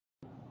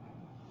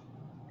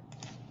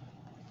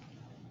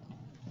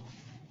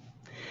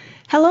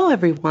Hello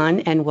everyone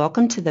and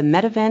welcome to the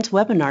Medivance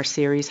webinar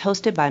series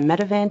hosted by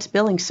Medivance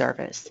Billing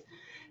Service.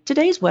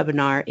 Today's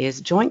webinar is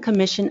Joint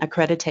Commission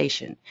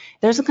Accreditation.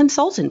 There's a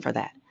consultant for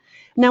that.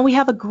 Now we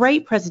have a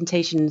great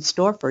presentation in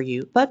store for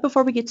you, but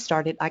before we get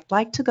started, I'd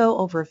like to go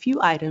over a few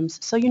items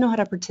so you know how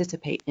to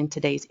participate in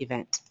today's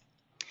event.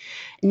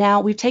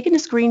 Now we've taken a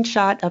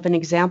screenshot of an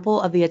example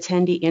of the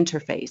attendee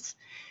interface.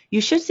 You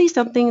should see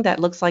something that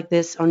looks like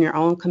this on your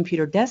own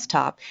computer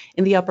desktop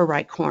in the upper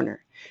right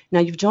corner.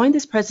 Now you've joined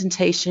this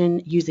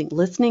presentation using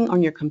listening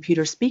on your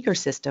computer speaker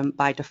system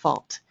by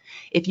default.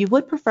 If you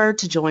would prefer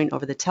to join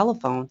over the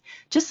telephone,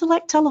 just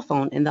select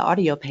telephone in the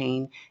audio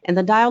pane and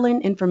the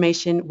dial-in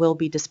information will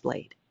be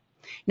displayed.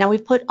 Now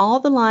we've put all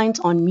the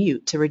lines on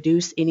mute to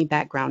reduce any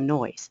background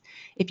noise.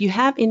 If you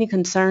have any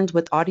concerns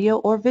with audio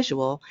or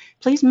visual,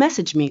 please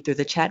message me through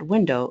the chat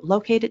window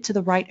located to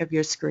the right of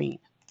your screen.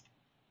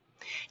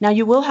 Now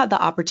you will have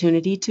the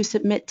opportunity to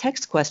submit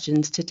text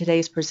questions to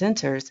today's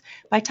presenters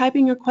by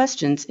typing your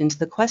questions into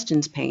the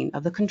questions pane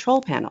of the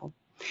control panel.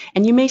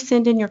 And you may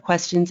send in your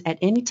questions at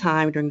any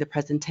time during the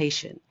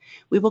presentation.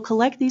 We will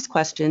collect these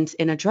questions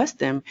and address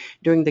them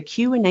during the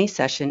Q&A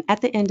session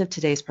at the end of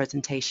today's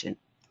presentation.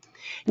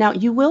 Now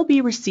you will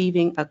be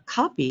receiving a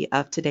copy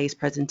of today's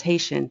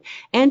presentation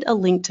and a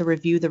link to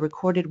review the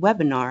recorded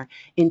webinar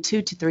in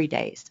 2 to 3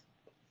 days.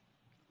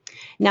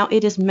 Now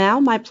it is now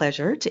my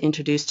pleasure to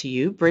introduce to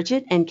you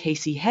Bridget and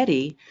Casey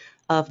Heady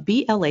of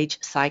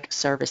BLH Psych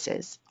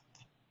Services.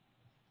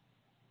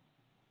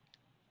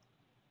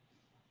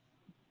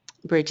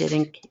 Bridget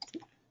and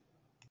Casey.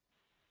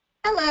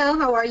 Hello,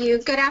 how are you?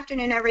 Good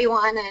afternoon,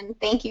 everyone, and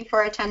thank you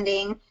for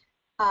attending.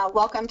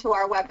 Welcome to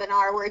our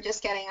webinar. We're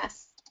just getting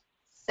us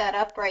set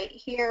up right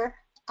here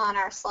on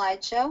our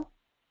slideshow.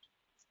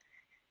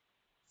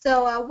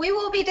 So we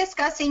will be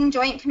discussing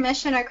Joint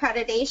Commission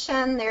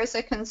Accreditation. There's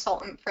a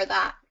consultant for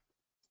that.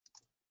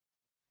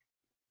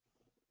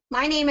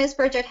 My name is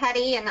Bridget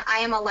Heady, and I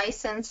am a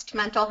licensed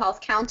mental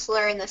health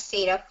counselor in the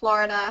state of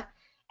Florida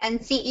and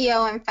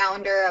CEO and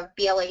founder of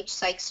BLH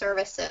Psych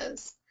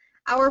Services.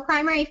 Our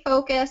primary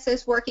focus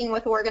is working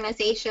with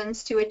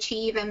organizations to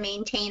achieve and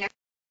maintain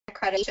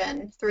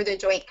accreditation through the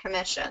Joint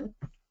Commission.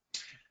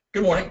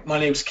 Good morning. My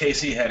name is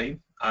Casey Heady.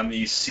 I'm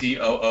the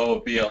COO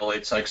of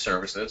BLH Psych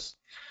Services.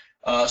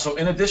 So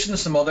in addition to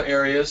some other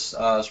areas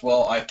as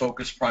well, I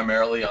focus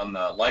primarily on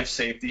life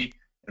safety,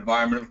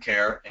 environmental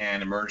care,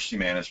 and emergency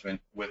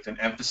management with an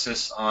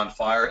emphasis on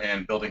fire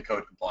and building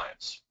code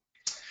compliance.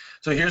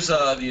 So here's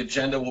the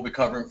agenda we'll be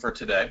covering for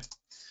today.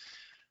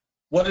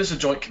 What is a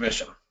Joint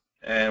Commission?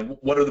 And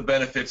what are the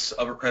benefits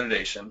of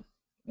accreditation?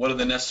 What are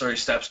the necessary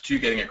steps to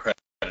getting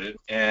accredited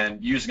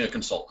and using a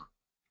consultant?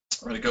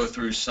 We're going to go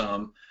through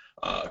some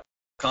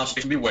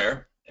consultation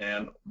beware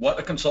and what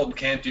a consultant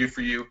can do for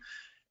you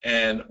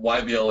and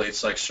why BLH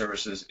Psych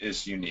Services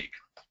is unique.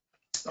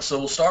 So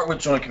we'll start with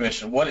Joint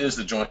Commission. What is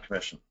the Joint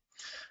Commission?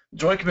 The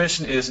Joint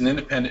Commission is an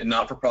independent and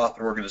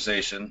not-for-profit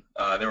organization.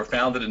 They were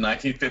founded in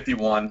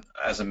 1951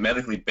 as a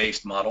medically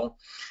based model,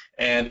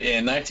 and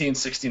in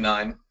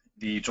 1969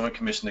 the Joint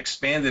Commission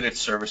expanded its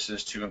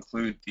services to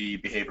include the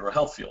behavioral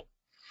health field.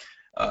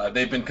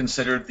 They've been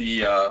considered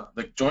the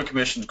Joint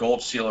Commission's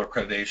Gold Seal of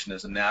Accreditation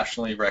as a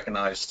nationally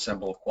recognized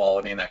symbol of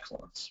quality and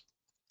excellence.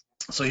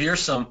 So here's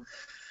some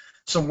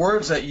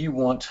words that you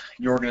want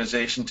your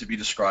organization to be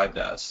described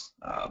as.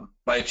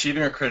 By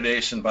achieving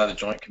accreditation by the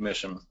Joint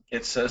Commission,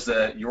 it says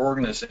that your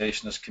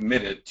organization is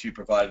committed to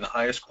providing the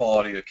highest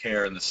quality of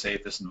care in the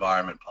safest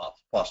environment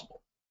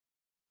possible.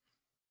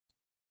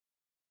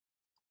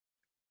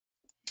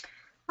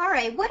 All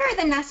right, what are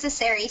the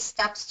necessary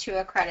steps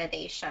to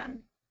accreditation?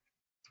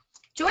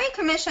 Joint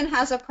Commission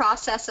has a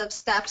process of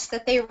steps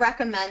that they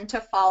recommend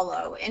to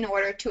follow in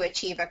order to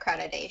achieve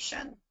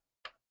accreditation.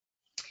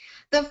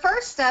 The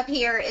first step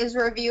here is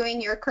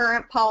reviewing your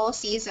current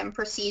policies and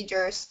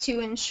procedures to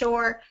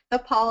ensure the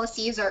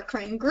policies are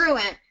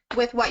congruent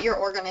with what your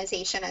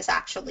organization is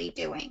actually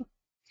doing.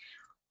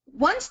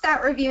 Once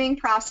that reviewing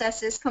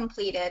process is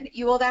completed,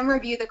 you will then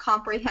review the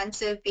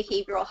comprehensive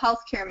behavioral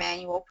health care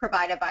manual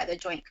provided by the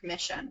Joint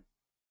Commission.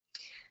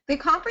 The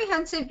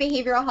comprehensive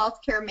behavioral health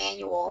care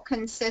manual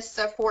consists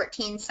of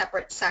 14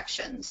 separate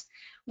sections.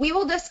 We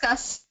will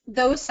discuss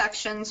those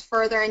sections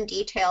further in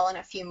detail in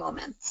a few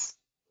moments.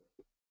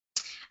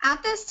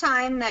 At this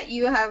time that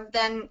you have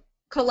then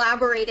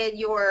collaborated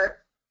your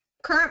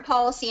current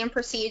policy and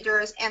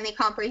procedures and the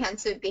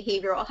comprehensive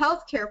behavioral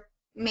health care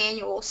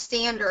manual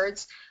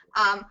standards,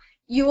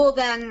 you will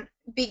then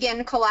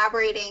begin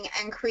collaborating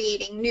and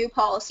creating new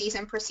policies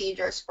and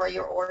procedures for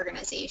your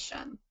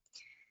organization.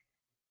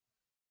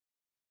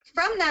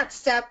 From that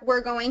step,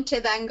 we're going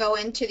to then go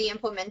into the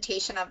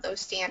implementation of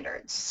those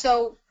standards.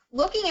 So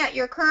looking at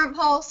your current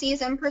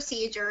policies and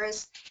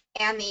procedures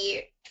and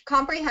the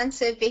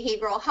comprehensive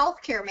behavioral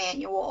health care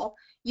manual,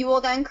 you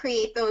will then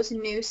create those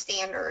new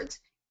standards,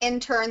 in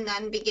turn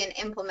then begin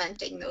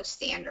implementing those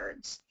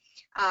standards.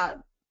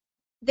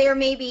 There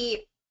may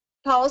be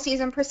policies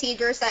and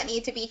procedures that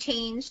need to be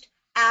changed,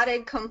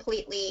 added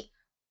completely,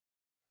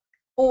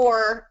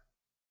 or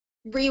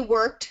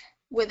reworked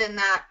within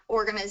that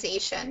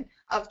organization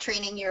of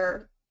training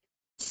your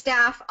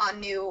staff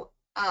on new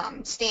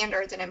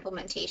standards and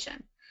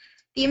implementation.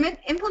 The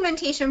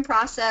implementation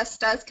process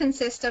does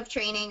consist of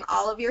training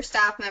all of your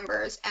staff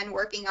members and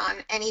working on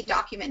any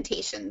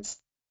documentations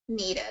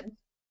needed.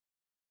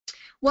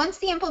 Once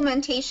the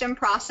implementation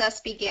process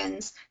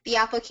begins, the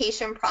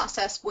application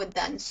process would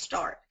then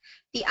start.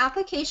 The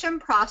application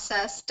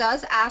process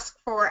does ask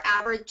for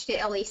average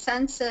daily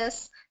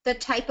census, the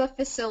type of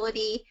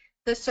facility,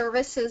 the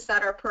services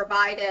that are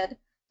provided,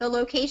 the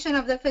location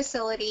of the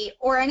facility,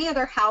 or any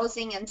other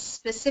housing, and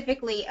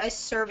specifically a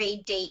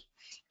survey date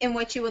in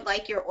which you would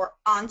like your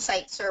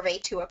on-site survey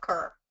to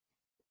occur.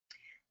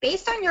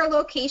 Based on your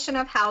location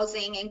of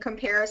housing in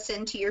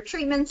comparison to your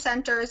treatment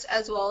centers,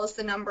 as well as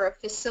the number of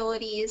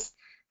facilities,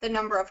 the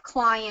number of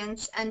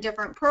clients, and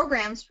different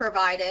programs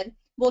provided,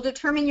 will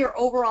determine your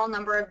overall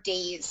number of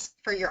days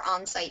for your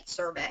on-site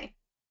survey.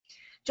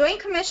 Joint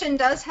Commission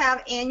does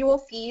have annual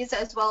fees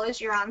as well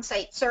as your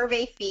on-site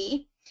survey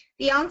fee.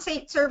 The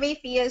on-site survey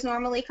fee is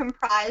normally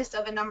comprised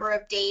of a number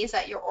of days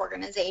at your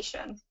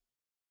organization.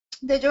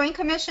 The Joint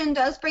Commission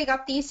does break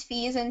up these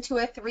fees into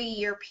a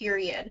 3-year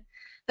period.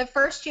 The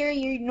first year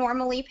you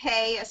normally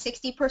pay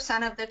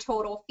 60% of the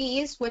total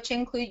fees, which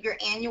include your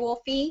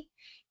annual fee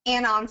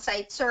and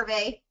on-site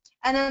survey,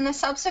 and then the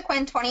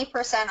subsequent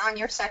 20% on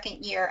your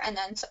second year, and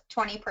then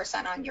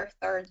 20% on your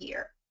third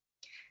year.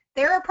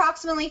 There are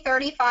approximately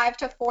 35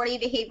 to 40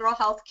 behavioral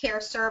health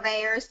care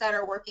surveyors that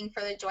are working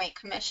for the Joint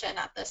Commission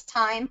at this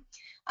time,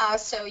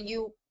 so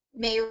you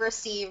may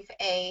receive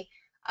a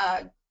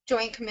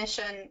Joint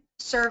Commission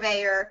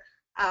surveyor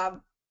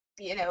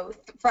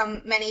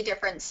from many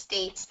different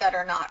states that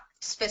are not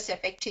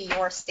specific to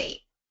your state.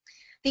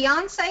 The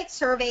on-site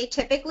survey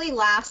typically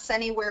lasts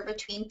anywhere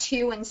between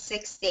 2 and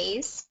 6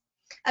 days.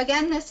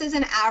 Again, this is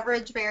an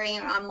average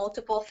varying on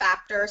multiple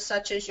factors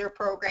such as your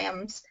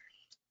programs,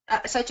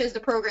 such as the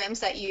programs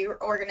that your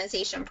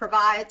organization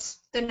provides,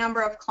 the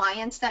number of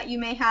clients that you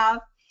may have,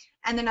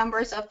 and the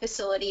numbers of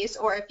facilities,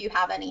 or if you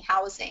have any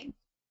housing.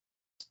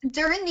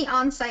 During the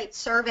on-site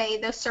survey,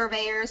 the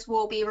surveyors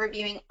will be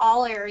reviewing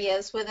all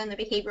areas within the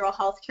Behavioral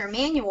Health Care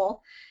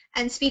Manual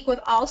and speak with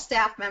all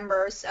staff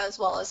members as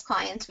well as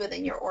clients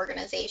within your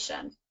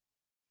organization.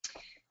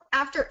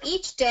 After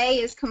each day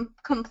is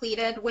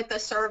completed with the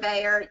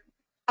surveyor,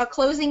 a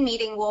closing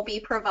meeting will be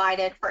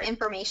provided for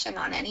information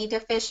on any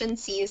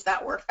deficiencies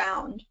that were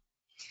found.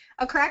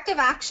 A corrective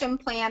action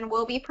plan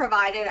will be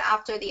provided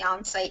after the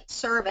on-site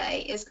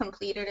survey is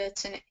completed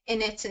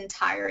in its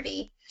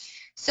entirety.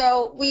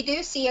 So we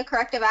do see a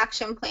corrective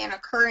action plan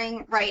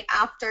occurring right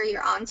after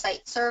your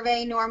on-site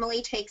survey.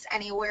 Normally takes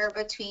anywhere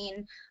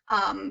between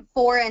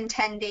 4 and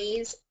 10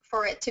 days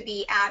for it to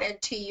be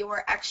added to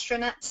your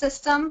extranet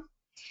system.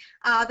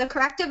 The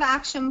corrective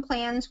action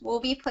plans will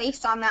be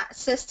placed on that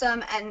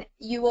system, and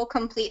you will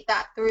complete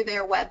that through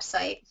their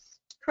website.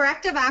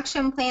 Corrective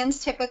action plans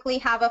typically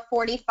have a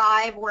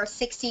 45 or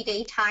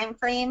 60-day time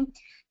frame,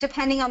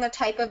 depending on the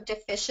type of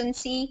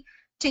deficiency,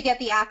 to get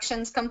the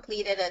actions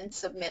completed and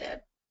submitted.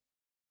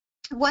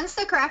 Once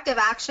the corrective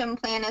action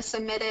plan is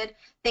submitted,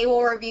 they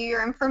will review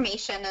your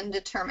information and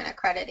determine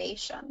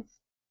accreditation.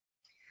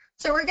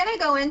 So we're going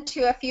to go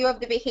into a few of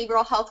the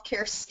behavioral health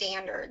care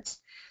standards.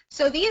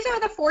 So these are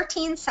the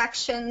 14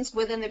 sections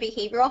within the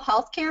Behavioral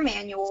Health Care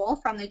Manual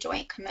from the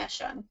Joint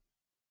Commission.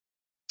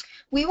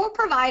 We will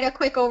provide a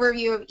quick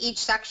overview of each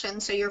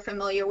section so you're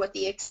familiar with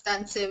the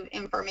extensive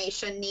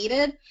information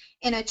needed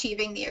in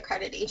achieving the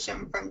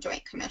accreditation from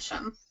Joint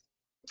Commission.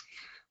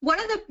 One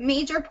of the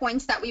major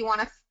points that we want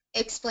to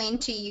explain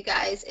to you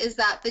guys is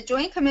that the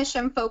Joint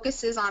Commission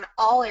focuses on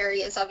all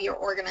areas of your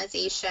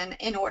organization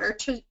in order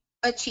to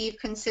achieve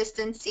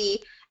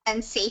consistency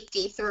and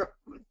safety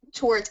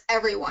towards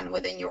everyone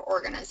within your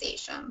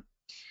organization.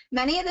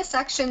 Many of the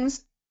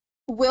sections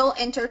will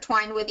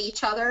intertwine with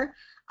each other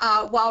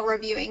while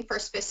reviewing for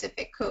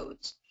specific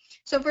codes.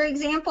 So for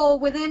example,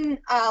 within,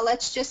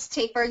 let's just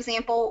take for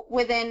example,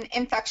 within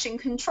infection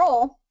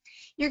control,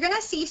 you're going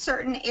to see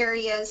certain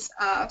areas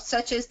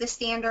such as the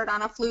standard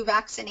on a flu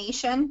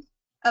vaccination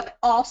of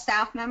all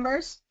staff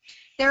members.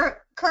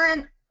 Their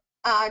current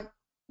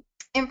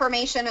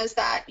information is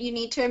that you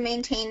need to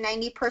maintain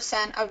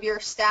 90% of your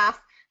staff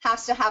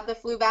has to have the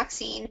flu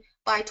vaccine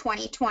by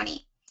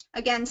 2020.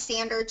 Again,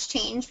 standards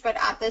change, but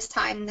at this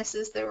time, this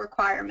is the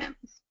requirement.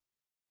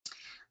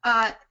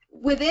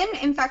 Within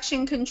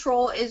infection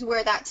control is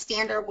where that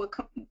standard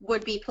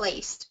would be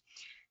placed.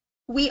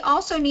 We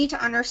also need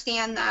to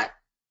understand that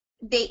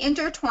they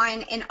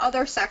intertwine in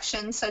other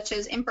sections, such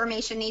as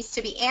information needs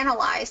to be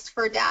analyzed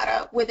for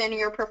data within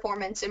your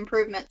performance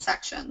improvement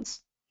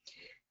sections,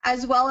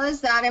 as well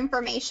as that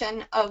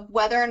information of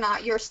whether or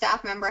not your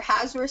staff member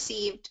has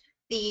received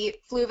the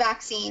flu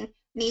vaccine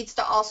needs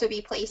to also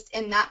be placed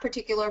in that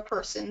particular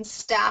person's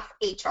staff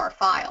HR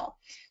file.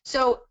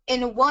 So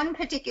in one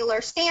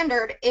particular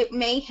standard, it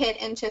may hit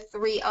into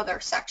 3 other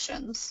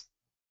sections.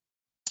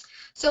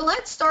 So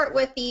let's start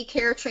with the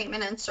care,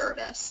 treatment, and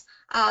service.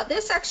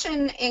 This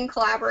section, in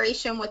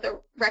collaboration with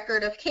the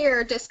record of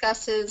care,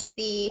 discusses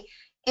the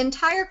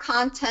entire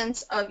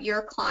contents of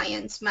your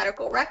client's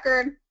medical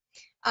record.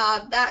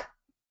 That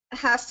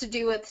has to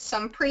do with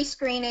some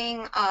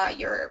pre-screening,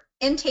 your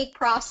intake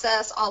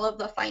process, all of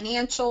the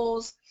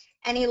financials,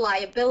 any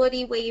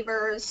liability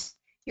waivers,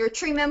 your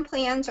treatment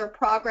plans or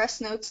progress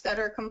notes that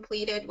are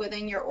completed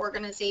within your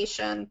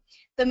organization,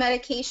 the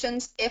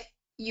medications if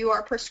you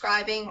are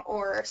prescribing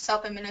or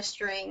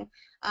self-administering,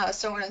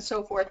 so on and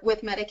so forth,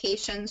 with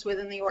medications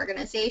within the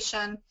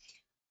organization,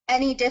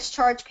 any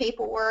discharge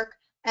paperwork,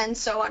 and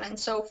so on and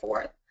so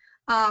forth.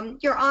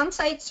 Your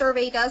on-site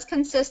survey does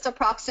consist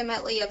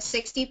approximately of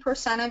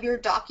 60% of your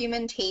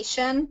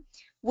documentation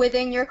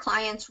within your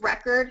client's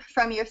record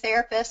from your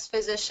therapists,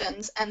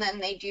 physicians, and then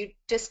they do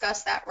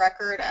discuss that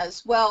record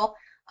as well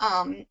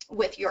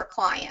with your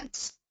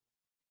clients.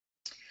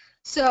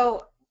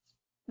 So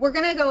we're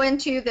going to go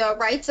into the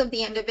rights of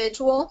the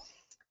individual.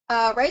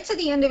 Rights of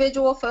the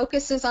individual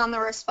focuses on the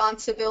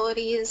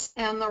responsibilities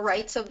and the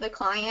rights of the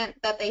client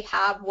that they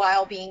have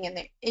while being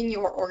in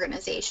your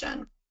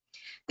organization.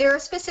 There are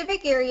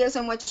specific areas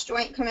in which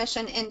Joint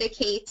Commission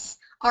indicates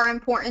are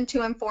important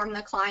to inform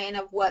the client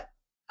of what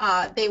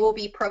they will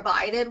be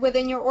provided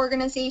within your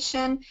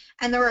organization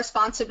and the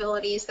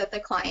responsibilities that the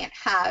client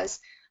has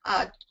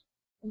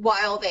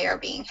while they are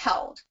being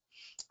held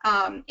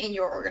in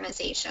your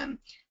organization.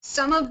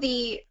 Some of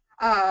the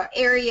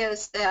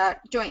areas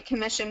that Joint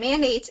Commission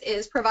mandates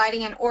is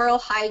providing an oral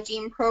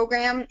hygiene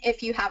program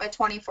if you have a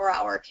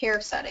 24-hour care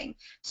setting.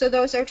 So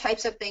those are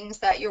types of things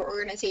that your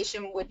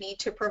organization would need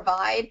to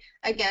provide.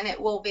 Again,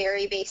 it will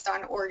vary based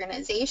on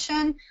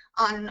organization,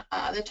 on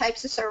the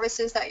types of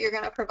services that you're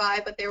going to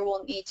provide, but there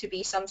will need to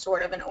be some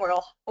sort of an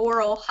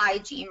oral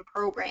hygiene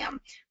program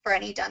for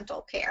any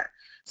dental care.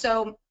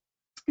 So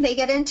they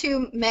get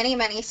into many,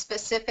 many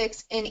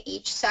specifics in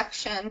each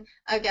section.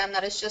 Again,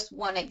 that is just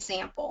one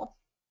example.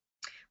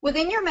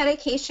 Within your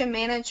medication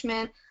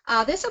management,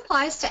 this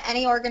applies to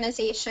any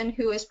organization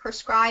who is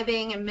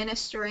prescribing,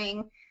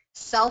 administering,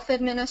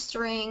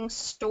 self-administering,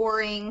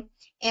 storing,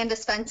 and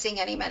dispensing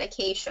any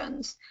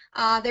medications.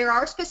 There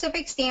are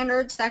specific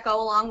standards that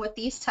go along with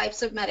these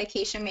types of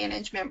medication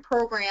management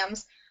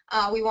programs.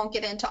 We won't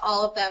get into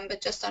all of them,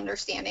 but just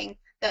understanding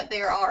that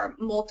there are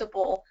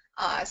multiple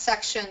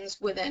sections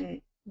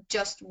within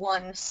just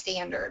one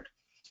standard.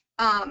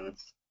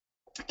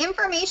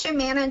 Information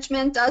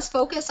management does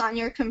focus on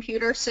your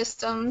computer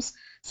systems,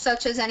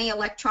 such as any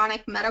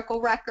electronic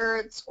medical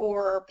records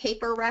or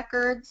paper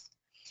records.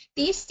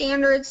 These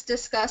standards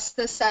discuss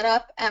the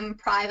setup and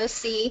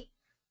privacy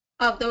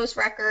of those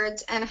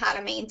records and how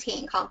to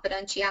maintain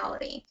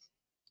confidentiality.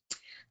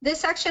 This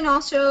section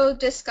also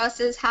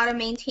discusses how to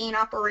maintain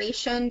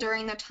operation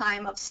during the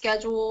time of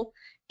scheduled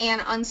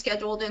and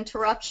unscheduled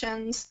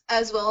interruptions,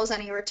 as well as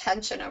any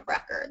retention of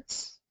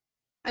records.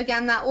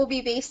 Again, that will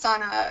be based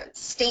on a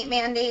state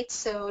mandate,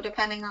 so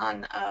depending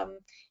on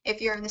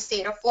if you're in the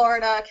state of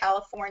Florida,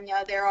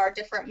 California, there are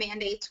different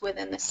mandates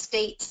within the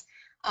states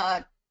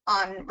on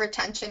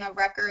retention of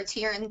records.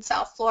 Here in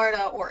South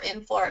Florida or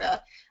in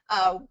Florida,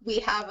 we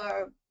have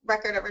a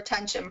record of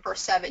retention for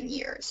 7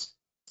 years.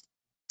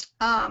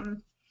 All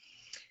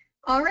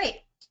right.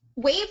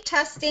 Waive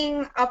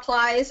testing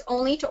applies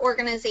only to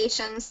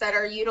organizations that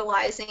are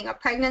utilizing a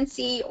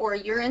pregnancy or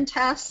urine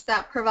test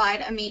that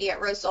provide immediate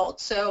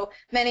results. So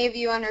many of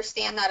you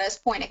understand that as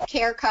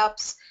point-of-care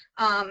cups.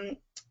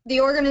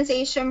 The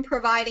organization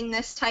providing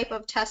this type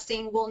of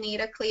testing will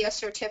need a CLIA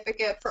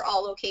certificate for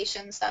all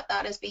locations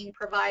that is being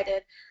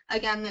provided.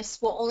 Again,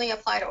 this will only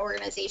apply to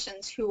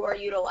organizations who are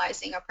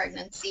utilizing a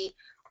pregnancy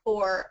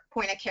or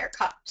point-of-care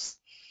cups.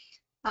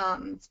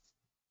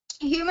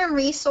 Human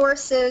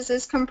resources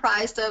is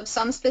comprised of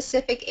some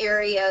specific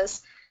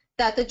areas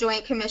that the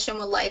Joint Commission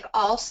would like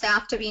all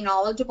staff to be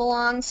knowledgeable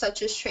on,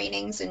 such as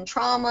trainings in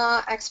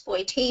trauma,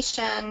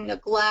 exploitation,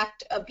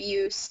 neglect,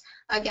 abuse.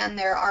 Again,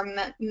 there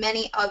are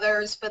many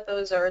others, but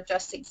those are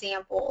just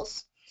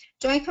examples.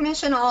 Joint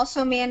Commission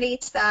also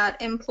mandates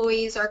that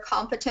employees are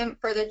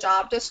competent for the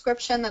job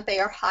description that they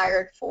are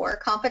hired for.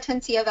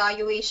 Competency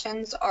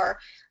evaluations are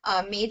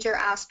a major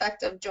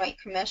aspect of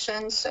Joint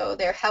Commission, so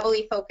they're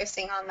heavily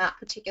focusing on that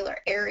particular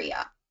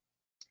area.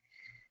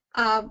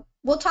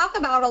 We'll talk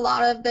about a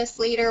lot of this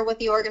later with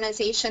the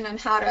organization and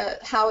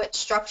how it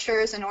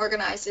structures and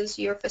organizes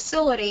your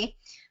facility,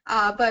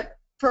 but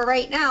for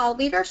right now,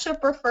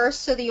 leadership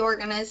refers to the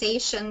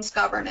organization's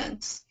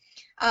governance.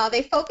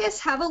 They focus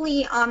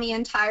heavily on the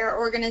entire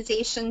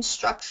organization's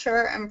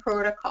structure and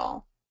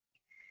protocol.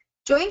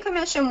 Joint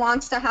Commission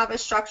wants to have a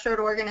structured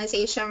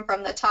organization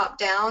from the top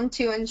down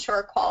to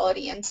ensure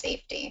quality and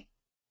safety.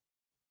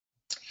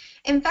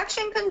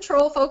 Infection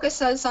control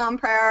focuses on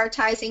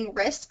prioritizing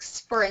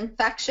risks for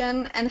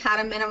infection and how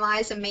to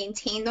minimize and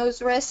maintain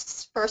those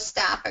risks for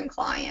staff and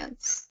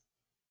clients.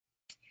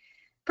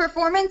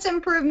 Performance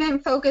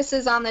improvement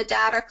focuses on the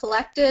data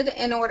collected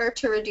in order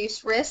to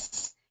reduce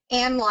risks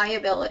and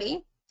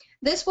liability.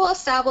 This will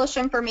establish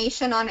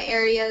information on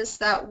areas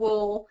that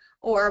will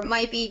or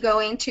might be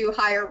going to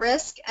higher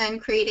risk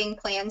and creating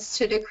plans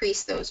to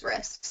decrease those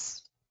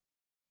risks.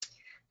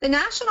 The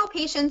national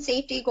patient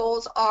safety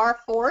goals are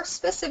for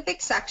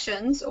specific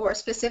sections or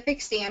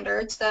specific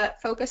standards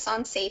that focus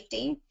on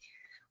safety.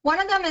 One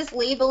of them is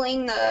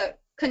labeling the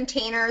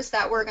containers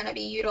that we're going to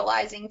be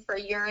utilizing for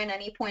urine,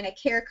 any point of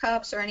care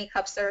cups or any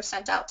cups that are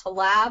sent out to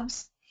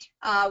labs.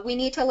 We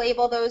need to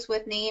label those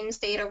with names,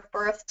 date of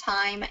birth,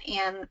 time,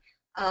 and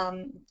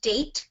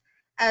date,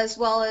 as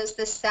well as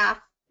the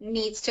staff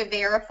needs to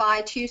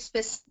verify two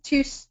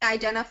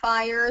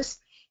identifiers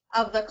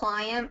of the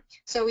client.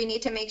 So we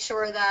need to make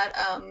sure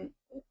that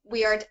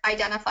we are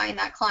identifying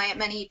that client.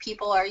 Many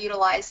people are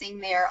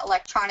utilizing their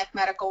electronic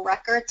medical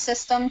record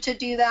system to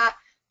do that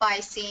by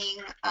seeing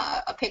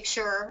a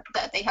picture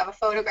that they have a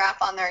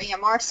photograph on their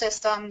EMR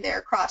system.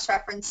 They're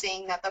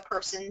cross-referencing that the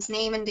person's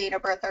name and date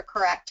of birth are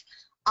correct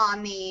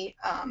on the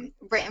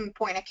written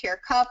point of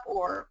care cup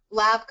or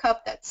lab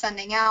cup that's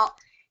sending out,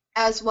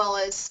 as well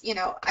as, you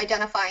know,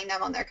 identifying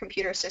them on their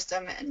computer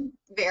system and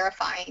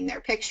verifying their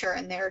picture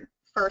and their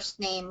first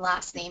name,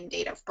 last name,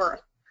 date of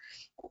birth.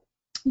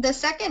 The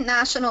second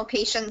national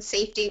patient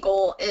safety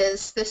goal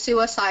is the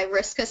suicide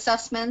risk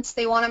assessments.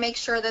 They want to make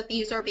sure that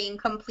these are being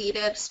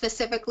completed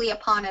specifically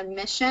upon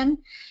admission,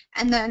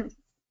 and then,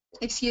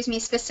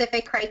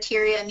 specific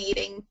criteria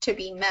needing to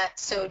be met.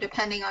 So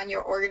depending on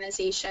your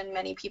organization,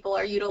 many people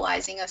are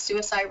utilizing a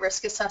suicide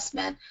risk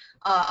assessment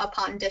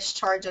upon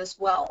discharge as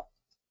well.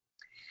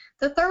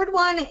 The third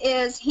one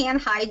is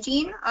hand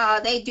hygiene.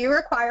 They do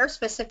require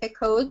specific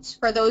codes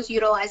for those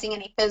utilizing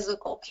any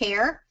physical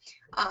care.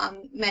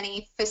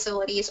 Many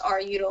facilities are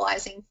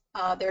utilizing,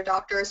 their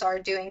doctors are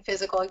doing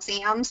physical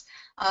exams,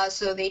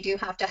 so they do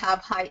have to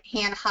have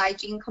hand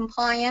hygiene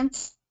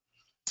compliance.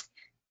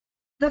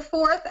 The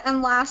fourth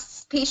and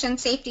last patient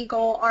safety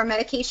goal are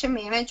medication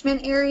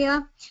management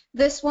area.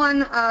 This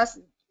one,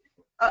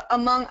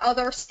 among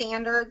other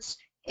standards,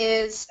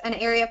 is an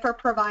area for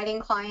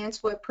providing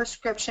clients with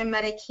prescription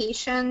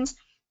medications,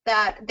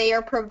 that they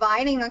are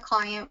providing the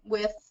client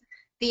with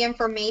the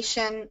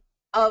information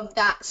of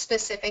that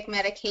specific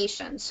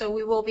medication. So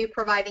we will be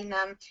providing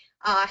them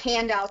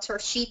handouts or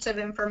sheets of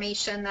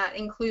information that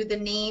include the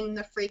name,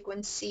 the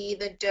frequency,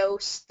 the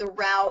dose, the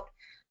route,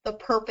 the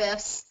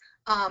purpose,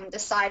 the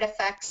side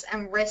effects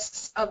and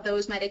risks of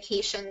those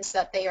medications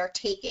that they are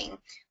taking.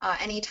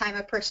 Anytime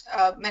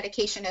a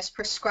medication is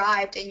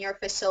prescribed in your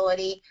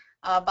facility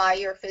by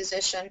your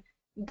physician,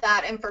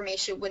 that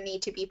information would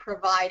need to be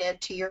provided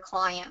to your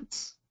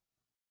clients.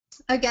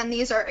 Again,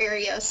 these are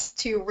areas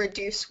to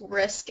reduce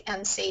risk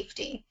and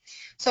safety.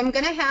 So I'm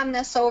going to hand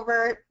this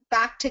over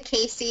back to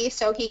Casey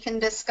so he can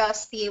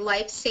discuss the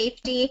life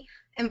safety,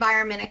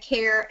 environment of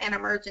care, and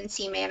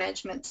emergency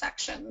management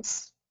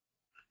sections.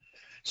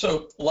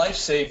 So life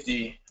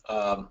safety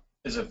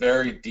is a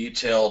very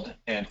detailed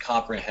and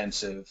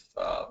comprehensive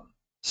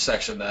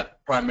section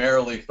that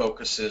primarily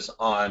focuses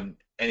on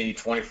any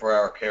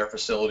 24-hour care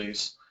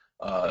facilities,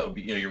 it would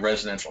be, your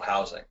residential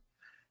housing.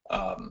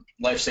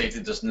 Life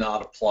safety does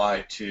not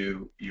apply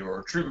to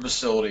your treatment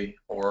facility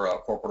or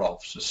corporate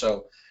offices.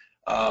 So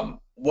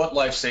what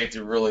life safety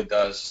really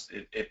does,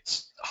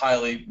 it's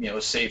highly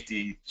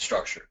safety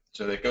structured.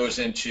 So it goes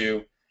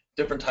into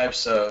different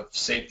types of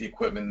safety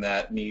equipment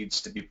that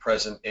needs to be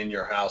present in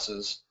your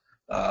houses,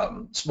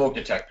 smoke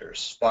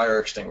detectors, fire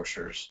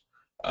extinguishers,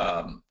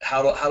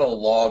 how to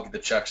log the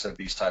checks of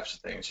these types of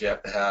things. You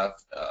have to have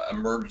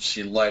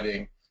emergency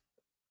lighting,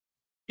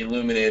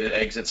 illuminated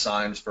exit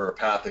signs for a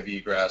path of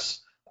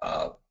egress,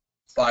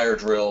 fire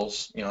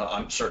drills,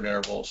 on certain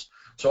intervals.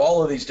 So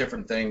all of these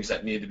different things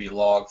that need to be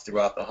logged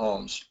throughout the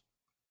homes.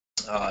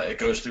 It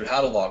goes through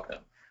how to log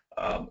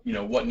them,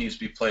 what needs to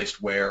be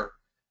placed where.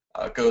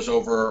 It goes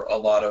over a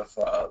lot of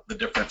the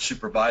different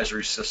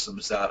supervisory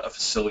systems that a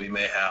facility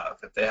may have.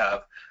 If they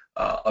have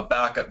a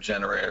backup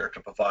generator to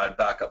provide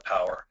backup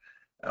power,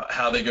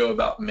 how they go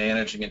about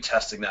managing and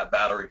testing that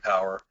battery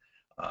power,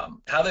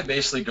 how they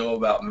basically go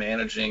about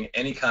managing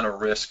any kind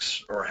of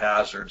risks or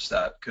hazards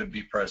that could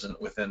be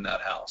present within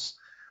that house.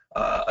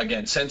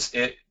 Again, since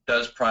it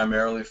does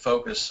primarily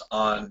focus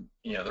on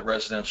the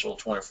residential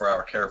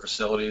 24-hour care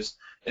facilities,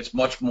 it's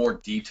much more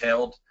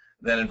detailed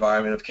than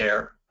environment of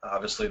care.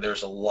 Obviously,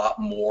 there's a lot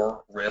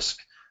more risk.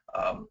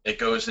 It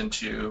goes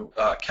into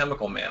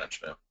chemical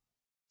management.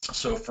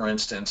 So, for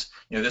instance,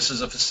 this is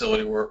a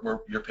facility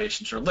where your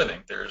patients are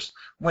living. There's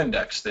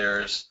Windex,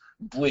 there's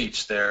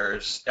bleach,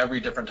 there's every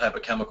different type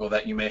of chemical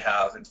that you may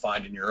have and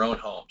find in your own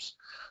homes.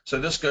 So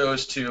this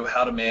goes to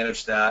how to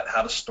manage that,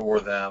 how to store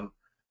them.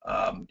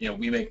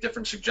 We make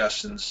different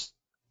suggestions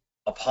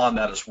upon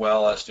that as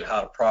well as to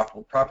how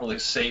to properly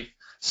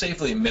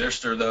safely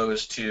administer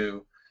those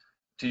to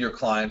your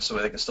clients so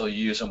they can still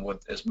use them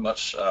with as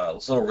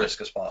little risk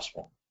as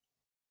possible.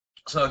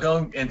 So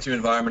going into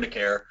environment of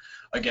care,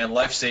 again,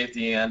 life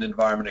safety and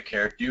environment of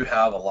care do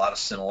have a lot of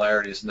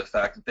similarities in the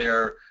fact that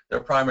they're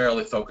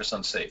primarily focused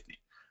on safety.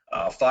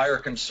 Fire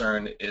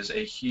concern is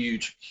a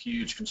huge,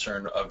 huge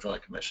concern of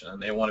Joint Commission, and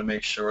they want to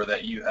make sure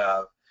that you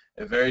have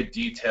a very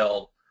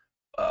detailed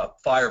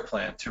fire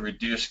plan to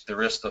reduce the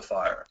risk of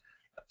fire,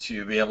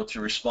 to be able to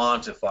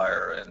respond to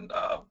fire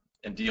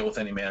and deal with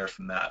any matters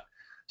from that.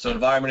 So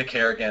environment of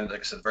care, again, like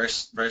I said,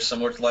 very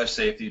similar to life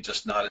safety,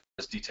 just not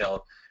as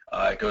detailed.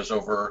 It goes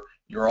over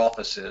your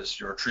offices,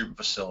 your treatment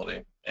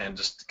facility, and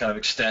just kind of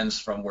extends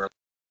from where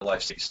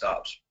life safety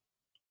stops.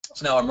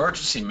 So now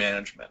emergency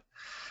management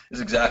is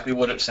exactly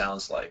what it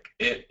sounds like.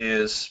 It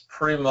is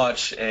pretty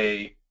much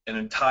an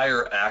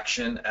entire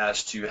action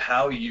as to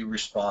how you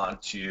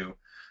respond to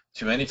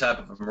any type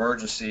of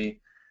emergency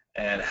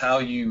and how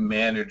you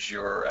manage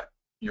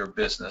your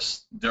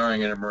business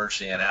during an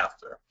emergency and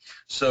after.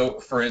 So,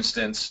 for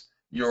instance,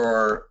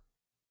 your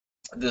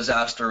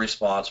disaster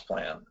response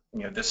plan.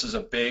 This is a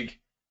big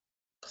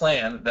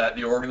plan that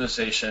the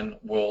organization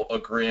will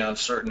agree on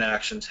certain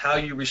actions, how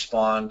you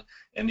respond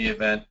in the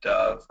event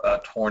of a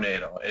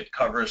tornado. It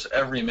covers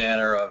every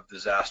manner of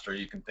disaster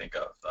you can think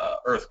of,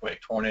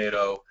 earthquake,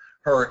 tornado,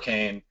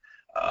 hurricane,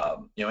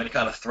 any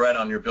kind of threat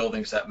on your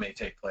buildings that may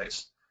take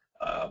place.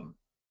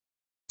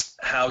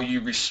 How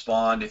you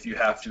respond if you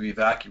have to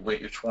evacuate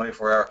your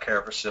 24-hour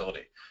care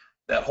facility.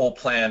 That whole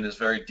plan is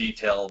very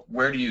detailed.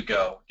 Where do you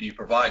go? Do you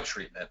provide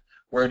treatment?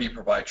 Where do you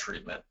provide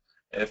treatment?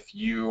 If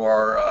you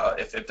are,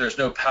 if there's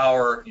no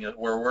power,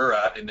 where we're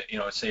at, in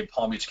say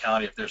Palm Beach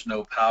County, if there's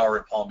no power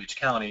in Palm Beach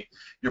County,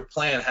 your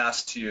plan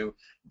has to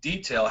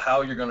detail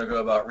how you're going to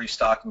go about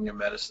restocking your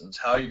medicines,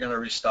 how you're going to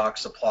restock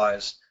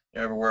supplies,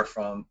 everywhere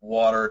from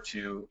water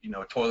to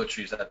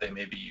toiletries that they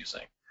may be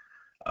using.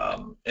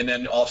 And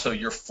then also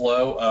your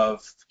flow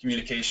of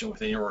communication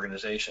within your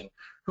organization.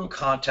 Who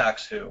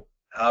contacts who?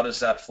 How does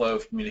that flow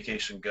of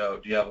communication go?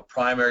 Do you have a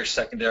primary,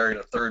 secondary, and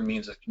a third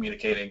means of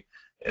communicating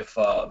if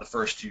the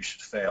first two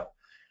should fail?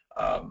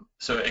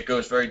 So it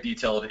goes very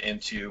detailed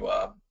into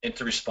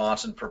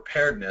response and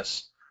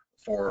preparedness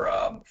for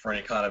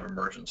any kind of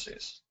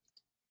emergencies.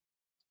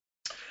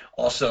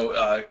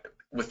 Also,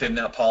 within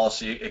that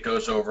policy, it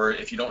goes over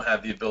if you don't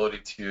have the ability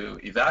to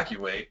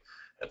evacuate.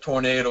 A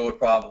tornado would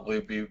probably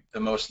be the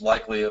most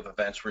likely of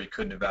events where you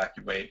couldn't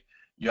evacuate.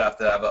 You have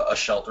to have a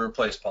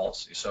shelter-in-place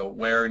policy. So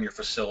where in your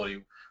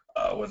facility,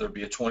 whether it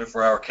be a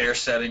 24-hour care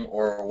setting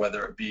or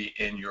whether it be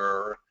in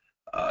your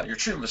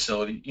treatment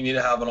facility, you need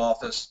to have an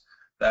office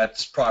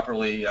that's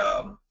properly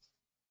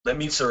that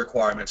meets the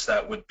requirements.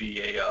 That would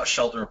be a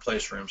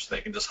shelter-in-place room, so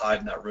they can just hide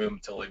in that room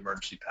until the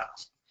emergency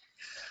passed.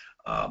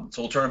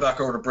 So we'll turn it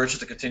back over to Bridget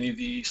to continue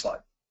the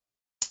slide.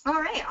 All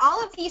right,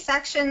 all of these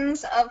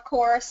sections, of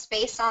course,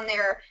 based on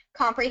their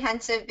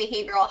comprehensive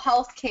behavioral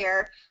health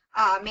care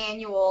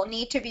manual,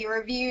 need to be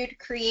reviewed,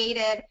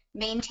 created,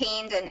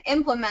 maintained, and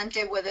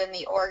implemented within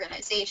the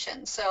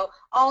organization. So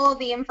all of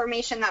the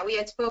information that we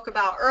had spoke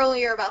about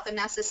earlier about the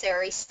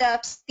necessary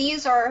steps,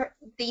 these are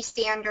the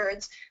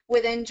standards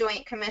within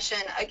Joint Commission,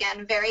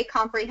 again, very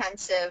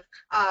comprehensive,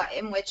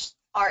 in which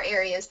are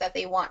areas that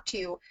they want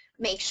to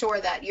make sure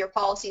that your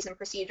policies and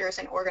procedures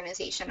and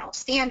organizational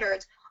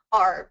standards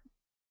are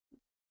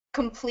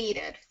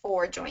completed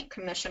for Joint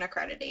Commission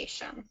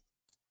accreditation.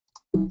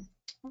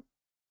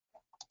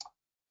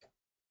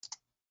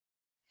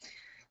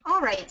 All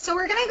right, so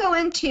we're going to go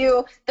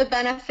into the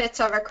benefits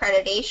of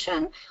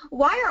accreditation.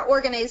 Why are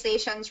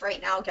organizations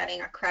right now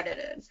getting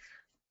accredited?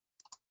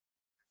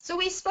 So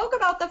we spoke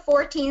about the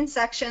 14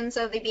 sections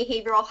of the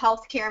Behavioral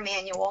Health Care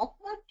Manual.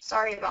 Oops,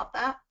 sorry about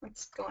that,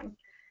 it's going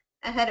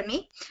ahead of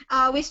me.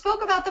 We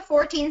spoke about the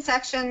 14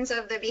 sections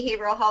of the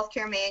Behavioral Health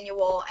Care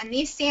Manual, and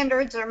these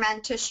standards are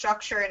meant to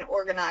structure and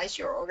organize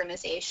your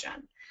organization.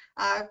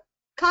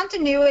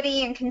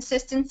 Continuity and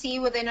consistency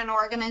within an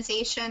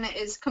organization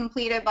is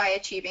completed by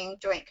achieving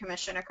Joint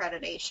Commission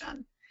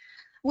accreditation.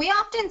 We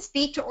often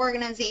speak to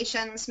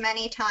organizations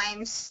many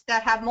times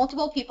that have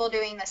multiple people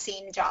doing the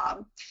same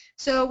job.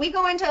 So we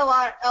go into a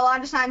lot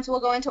of times we'll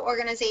go into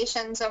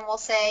organizations and we'll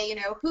say,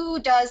 who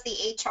does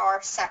the HR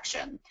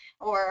section,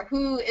 or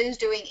who is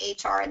doing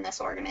HR in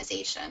this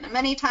organization? And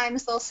many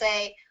times they'll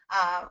say,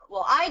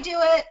 well, I do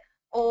it,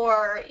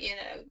 or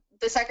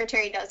the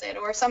secretary does it,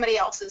 or somebody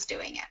else is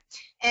doing it.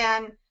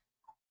 And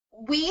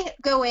we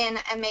go in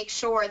and make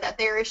sure that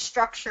there is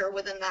structure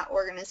within that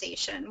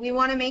organization. We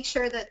want to make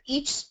sure that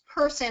each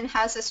person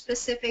has a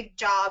specific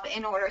job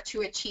in order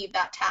to achieve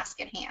that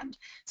task at hand.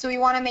 So we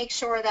want to make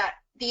sure that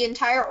the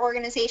entire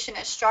organization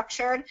is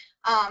structured.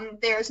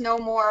 There's no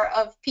more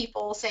of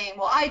people saying,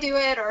 well, I do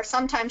it, or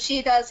sometimes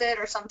she does it,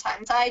 or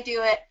sometimes I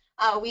do it.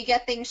 We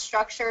get things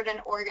structured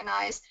and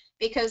organized,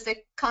 because the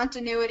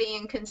continuity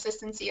and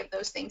consistency of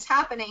those things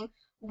happening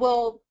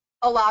will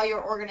allow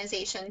your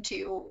organization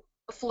to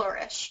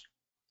flourish.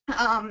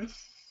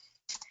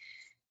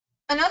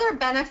 Another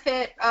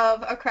benefit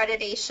of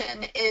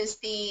accreditation is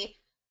the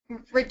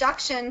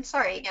reduction,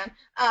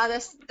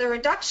 the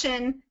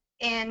reduction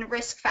in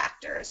risk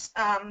factors.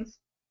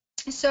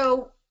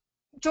 So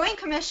Joint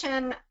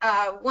Commission,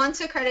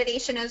 once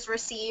accreditation is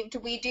received,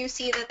 we do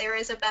see that there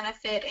is a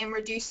benefit in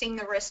reducing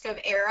the risk of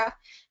error.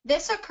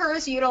 This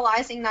occurs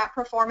utilizing that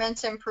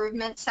performance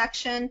improvement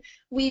section.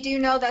 We do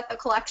know that the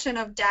collection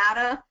of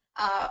data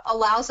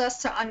allows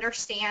us to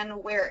understand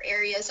where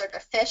areas are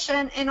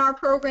deficient in our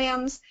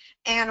programs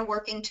and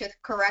working to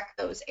correct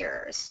those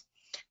errors.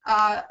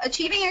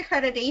 Achieving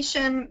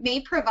accreditation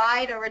may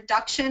provide a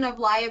reduction of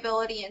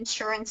liability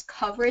insurance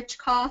coverage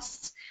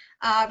costs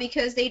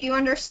because they do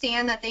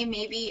understand that they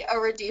may be a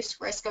reduced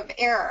risk of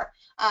error.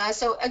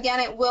 So again,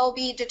 it will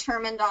be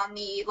determined on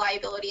the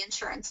liability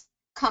insurance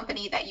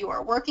company that you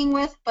are working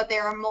with, but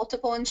there are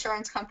multiple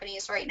insurance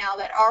companies right now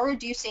that are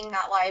reducing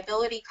that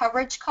liability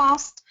coverage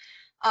cost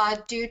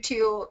due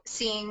to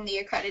seeing the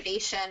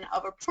accreditation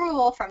of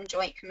approval from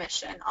Joint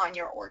Commission on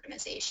your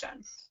organization.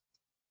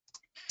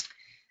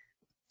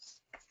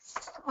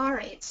 All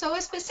right, so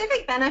a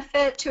specific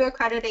benefit to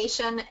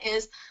accreditation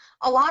is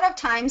a lot of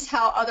times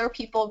how other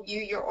people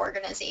view your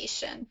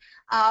organization.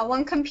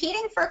 When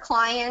competing for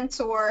clients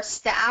or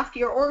staff,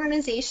 your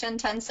organization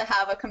tends to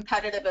have a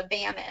competitive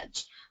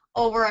advantage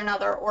over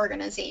another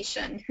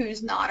organization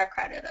who's not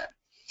accredited.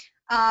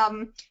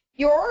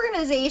 Your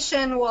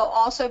organization will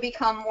also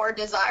become more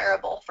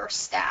desirable for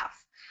staff.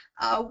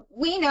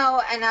 We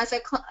know, and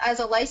as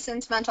a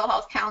licensed mental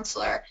health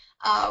counselor,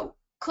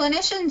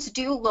 clinicians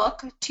do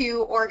look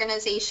to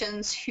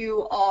organizations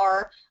who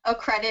are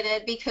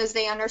accredited because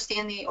they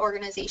understand the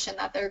organization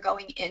that they're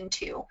going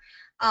into.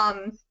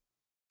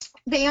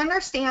 They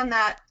understand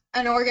that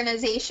an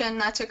organization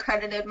that's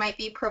accredited might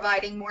be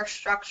providing more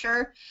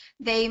structure.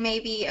 They may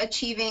be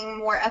achieving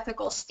more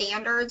ethical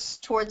standards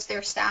towards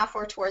their staff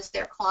or towards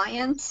their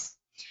clients.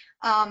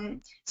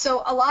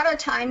 So a lot of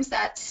times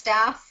that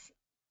staff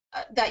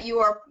that you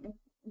are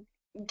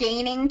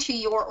gaining to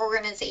your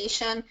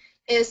organization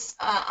is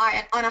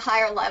on a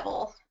higher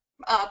level,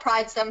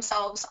 prides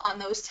themselves on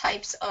those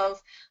types of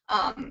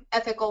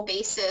ethical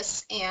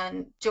basis,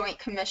 and Joint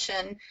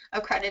Commission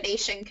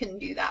accreditation can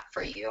do that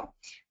for you.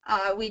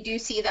 We do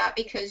see that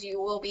because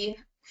you will be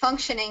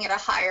functioning at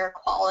a higher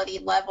quality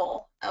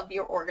level of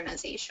your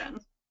organization.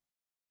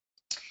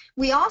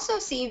 We also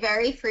see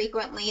very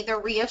frequently the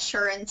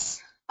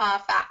reassurance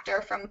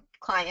factor from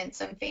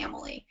clients and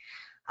family.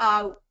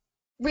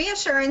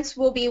 Reassurance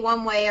will be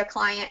one way a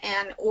client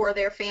and or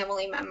their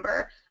family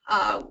member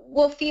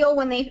will feel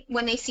when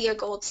they see a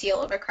gold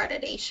seal of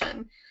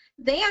accreditation.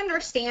 They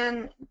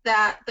understand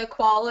that the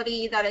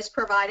quality that is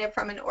provided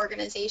from an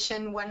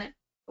organization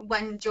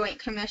when Joint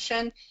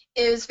Commission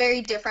is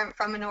very different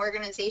from an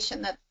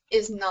organization that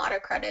is not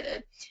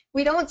accredited.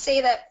 We don't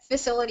say that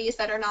facilities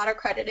that are not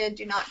accredited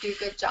do not do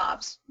good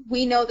jobs.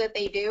 We know that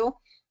they do,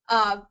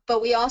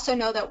 but we also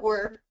know that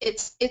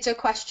it's a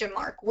question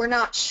mark. We're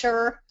not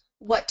sure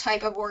what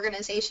type of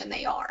organization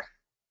they are.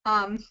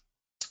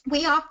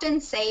 We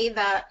often say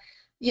that,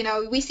 you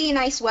know, we see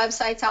nice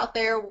websites out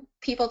there.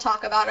 People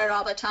talk about it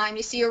all the time.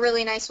 You see a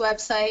really nice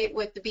website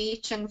with the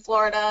beach in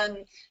Florida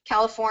and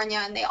California,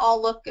 and they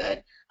all look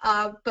good.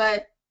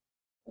 But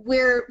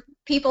where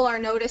people are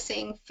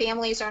noticing,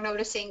 families are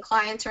noticing,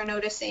 clients are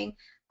noticing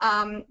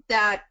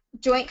that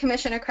Joint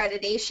Commission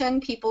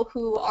accreditation, people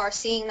who are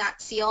seeing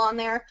that seal on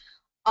there,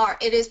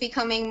 it is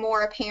becoming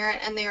more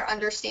apparent, and they're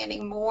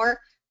understanding more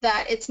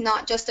that it's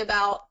not just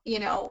about, you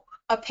know,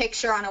 a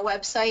picture on a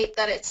website,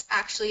 that it's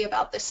actually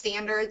about the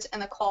standards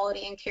and the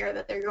quality and care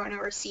that they're going to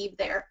receive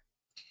there.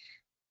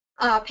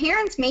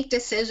 Parents make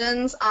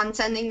decisions on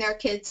sending their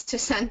kids to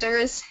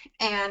centers,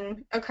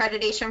 and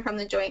accreditation from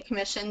the Joint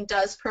Commission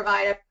does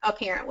provide a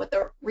parent with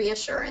a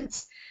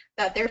reassurance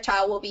that their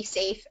child will be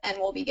safe and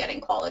will be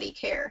getting quality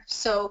care.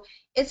 So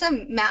it's a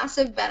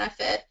massive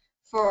benefit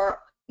for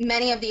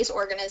many of these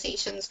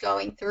organizations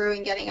going through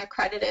and getting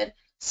accredited,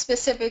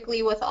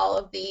 specifically with all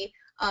of the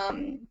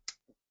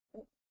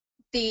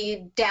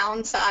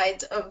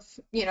downsides of,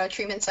 you know,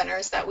 treatment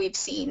centers that we've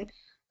seen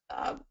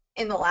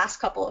in the last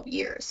couple of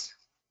years.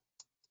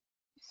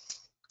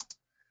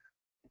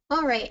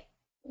 All right,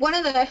 one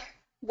of the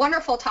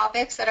wonderful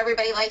topics that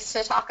everybody likes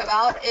to talk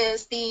about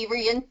is the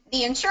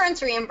insurance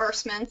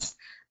reimbursements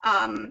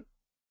and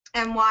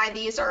why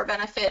these are a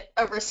benefit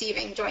of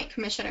receiving Joint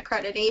Commission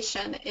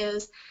accreditation.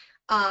 Is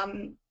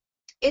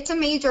it's a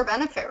major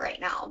benefit right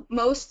now.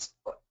 Most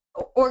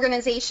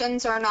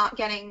organizations are not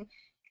getting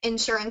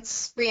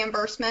insurance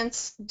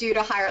reimbursements due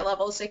to higher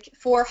levels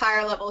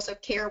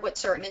of care with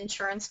certain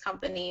insurance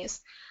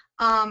companies.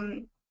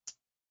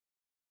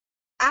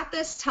 At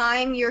this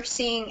time, you're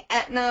seeing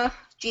Aetna,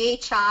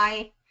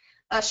 GHI,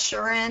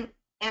 Assurant,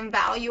 and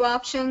Value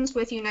Options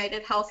with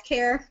United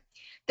Healthcare.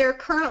 They're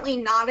currently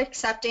not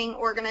accepting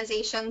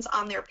organizations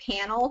on their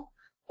panel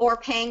or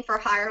paying for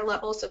higher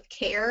levels of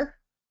care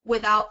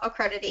without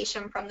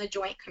accreditation from the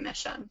Joint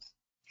Commission.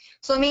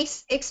 So let me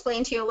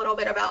explain to you a little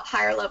bit about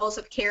higher levels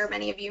of care.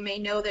 Many of you may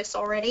know this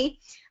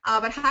already,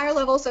 but higher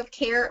levels of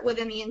care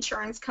within the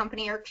insurance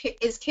company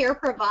is care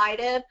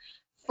provided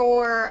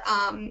for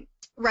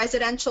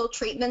residential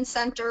treatment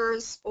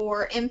centers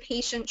or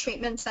inpatient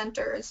treatment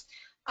centers.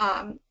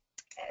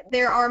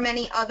 There are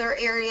many other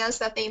areas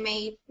that they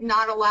may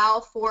not allow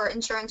for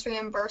insurance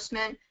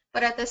reimbursement,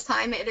 but at this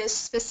time it is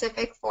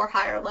specific for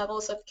higher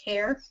levels of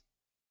care.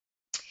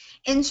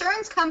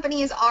 Insurance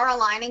companies are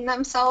aligning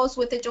themselves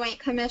with the Joint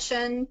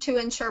Commission to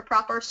ensure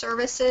proper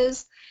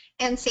services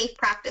and safe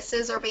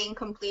practices are being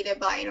completed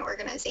by an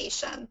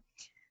organization.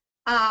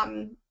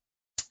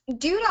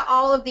 due to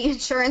all of the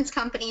insurance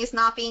companies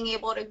not being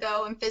able to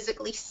go and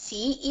physically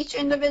see each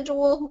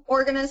individual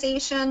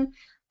organization,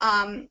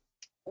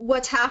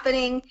 what's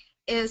happening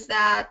is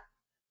that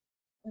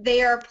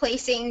they are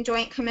placing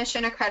Joint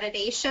Commission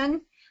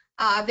Accreditation.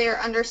 They're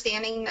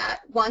understanding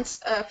that once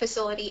a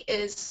facility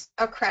is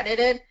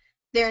accredited,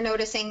 they're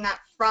noticing that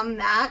from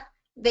that,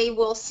 they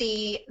will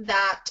see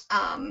that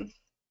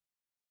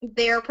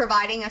they're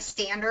providing a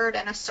standard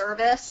and a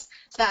service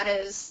that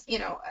is,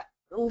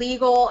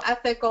 legal,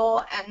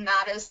 ethical, and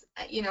that is,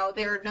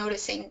 they're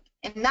noticing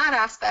in that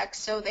aspect,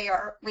 so they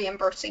are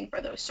reimbursing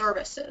for those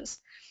services.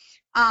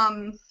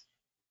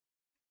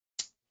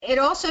 It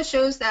also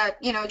shows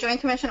that,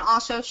 Joint Commission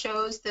also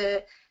shows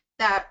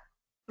that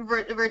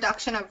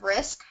reduction of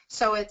risk,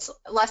 so it's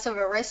less of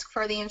a risk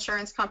for the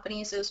insurance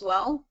companies as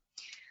well.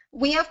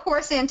 We, of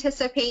course,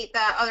 anticipate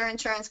that other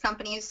insurance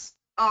companies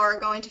are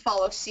going to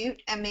follow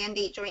suit and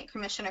mandate Joint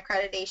Commission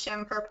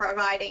Accreditation for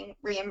providing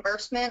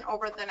reimbursement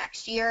over the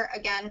next year.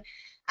 Again,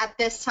 at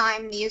this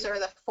time, these are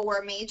the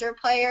 4 major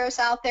players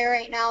out there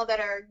right now that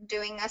are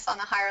doing this on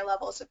the higher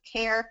levels of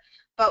care,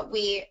 but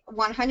we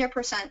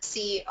 100%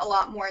 see a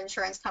lot more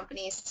insurance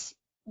companies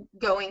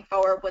going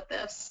forward with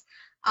this.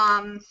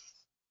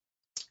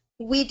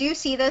 We do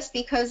see this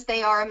because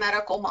they are a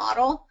medical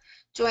model.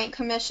 Joint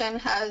Commission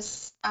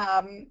has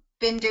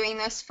been doing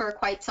this for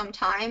quite some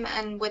time,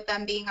 and with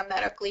them being a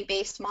medically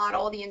based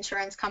model, the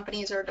insurance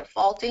companies are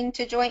defaulting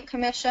to Joint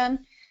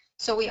Commission.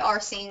 So we are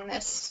seeing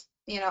this,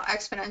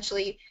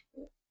 exponentially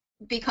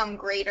become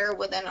greater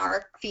within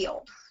our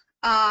field.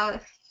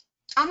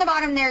 On the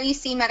bottom there, you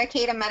see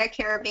Medicaid and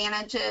Medicare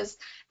advantages.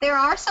 There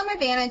are some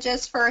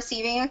advantages for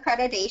receiving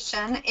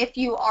accreditation if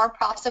you are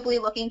possibly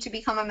looking to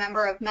become a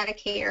member of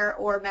Medicare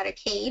or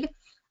Medicaid.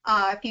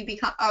 If you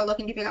are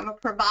looking to become a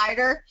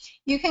provider,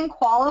 you can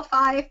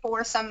qualify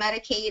for some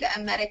Medicaid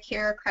and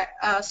Medicare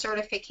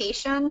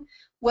certification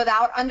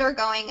without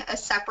undergoing a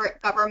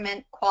separate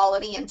government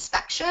quality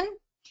inspection.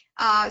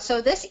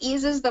 So this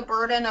eases the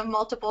burden of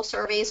multiple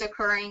surveys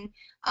occurring,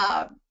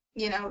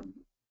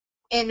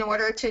 in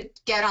order to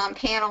get on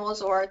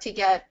panels or to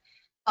get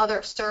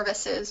other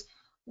services.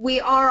 We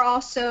are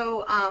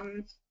also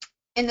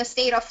in the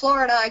state of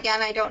Florida,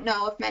 again, I don't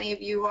know if many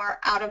of you are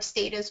out of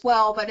state as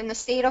well, but in the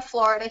state of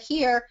Florida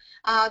here,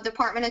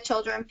 Department of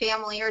Children and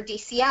Family, or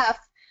DCF,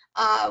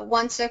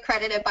 once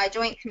accredited by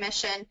Joint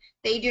Commission,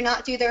 they do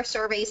not do their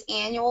surveys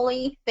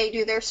annually. They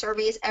do their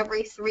surveys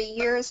every 3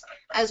 years,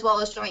 as well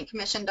as Joint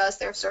Commission does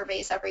their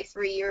surveys every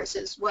 3 years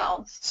as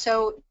well.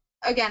 So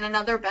again,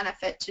 another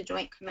benefit to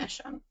Joint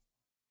Commission.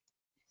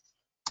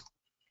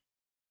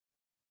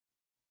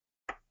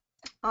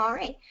 All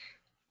right.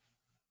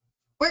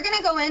 We're going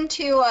to go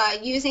into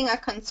using a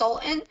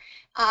consultant.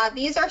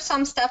 These are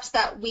some steps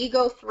that we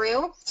go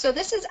through. So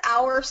this is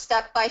our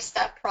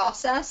step-by-step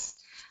process.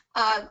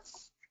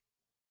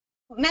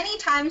 Many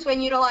times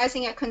when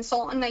utilizing a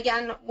consultant,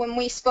 again, when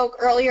we spoke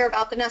earlier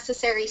about the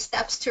necessary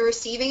steps to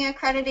receiving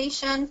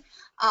accreditation,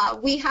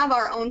 we have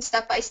our own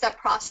step-by-step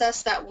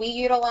process that we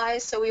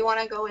utilize. So we want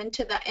to go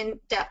into the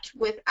in-depth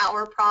with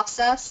our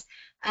process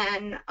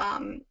and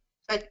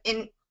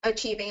in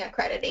achieving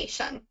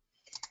accreditation.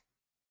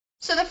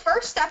 So the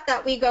first step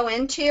that we go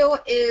into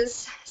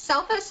is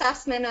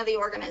self-assessment of the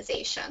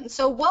organization.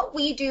 So what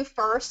we do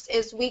first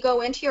is we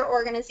go into your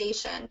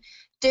organization,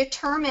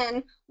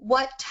 determine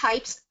what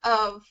types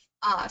of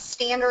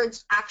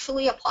standards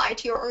actually apply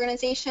to your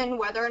organization,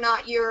 whether or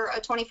not you're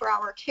a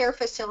 24-hour care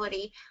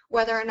facility,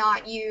 whether or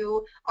not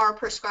you are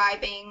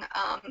prescribing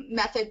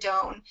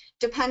methadone.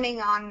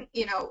 Depending on,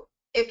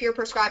 if you're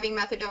prescribing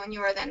methadone, you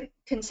are then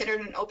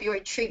considered an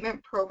opioid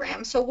treatment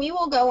program. So we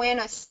will go in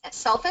and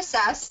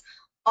self-assess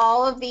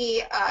all of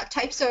the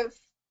types of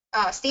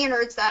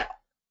standards that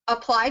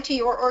apply to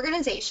your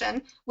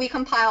organization. We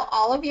compile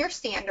all of your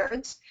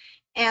standards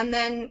and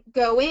then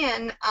go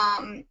in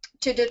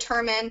to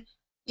determine,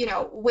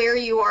 where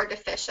you are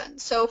deficient.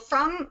 So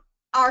from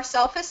our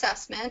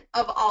self-assessment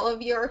of all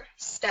of your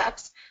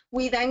steps,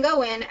 we then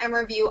go in and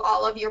review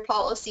all of your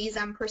policies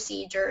and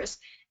procedures,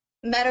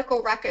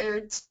 medical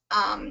records,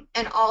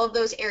 and all of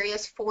those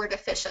areas for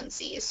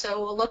deficiencies.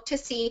 So we'll look to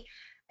see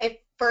if,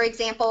 for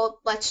example,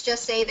 let's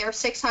just say there are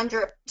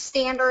 600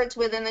 standards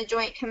within the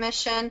Joint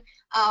Commission.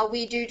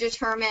 We do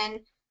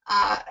determine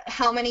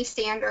how many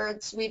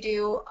standards. We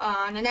do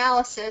an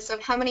analysis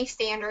of how many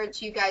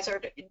standards you guys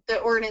are,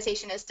 the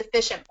organization is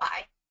deficient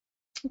by.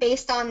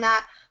 Based on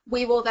that,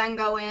 we will then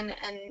go in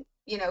and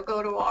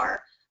go to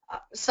our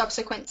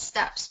subsequent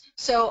steps.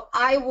 So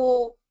I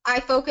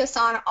focus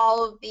on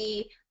all of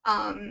the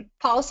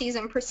policies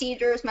and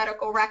procedures,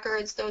 medical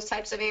records, those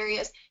types of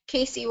areas.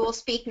 Casey will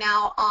speak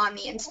now on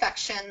the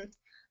inspection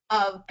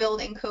of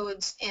building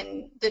codes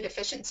and the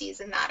deficiencies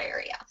in that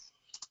area.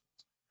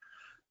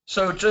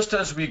 So just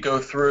as we go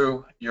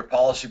through your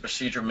policy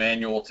procedure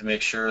manual to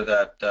make sure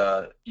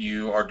that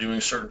you are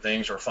doing certain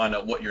things or find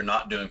out what you're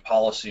not doing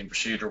policy and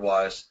procedure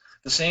wise,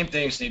 the same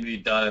things need to be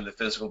done in the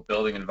physical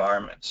building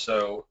environment.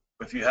 So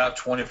if you have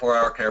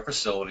 24-hour care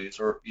facilities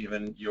or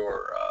even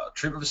your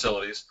treatment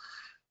facilities,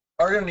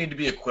 are going to need to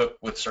be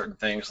equipped with certain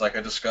things, like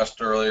I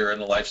discussed earlier in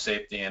the life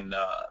safety and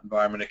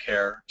environment of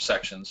care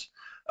sections.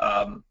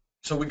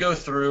 So we go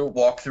through,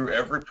 walk through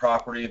every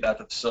property that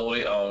the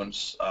facility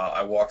owns.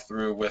 I walk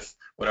through with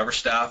whatever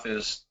staff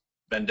has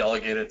been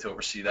delegated to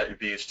oversee that, your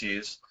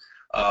VHTs,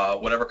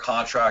 whatever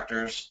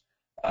contractors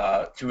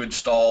to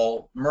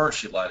install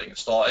emergency lighting,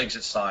 install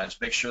exit signs,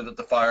 make sure that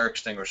the fire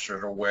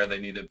extinguishers are where they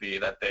need to be,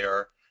 that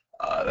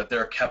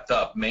they're kept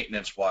up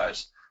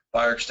maintenance-wise.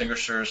 Fire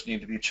extinguishers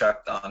need to be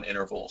checked on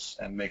intervals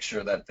and make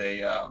sure that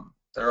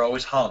they're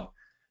always hung.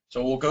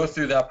 So we'll go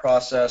through that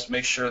process,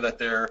 make sure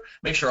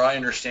I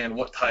understand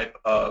what type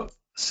of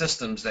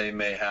systems they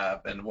may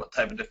have and what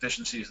type of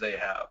deficiencies they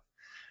have.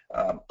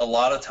 A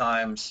lot of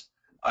times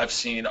I've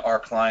seen our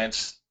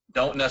clients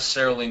don't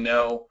necessarily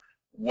know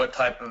what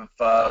type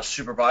of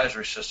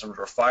supervisory systems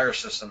or fire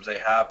systems they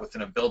have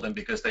within a building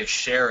because they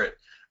share it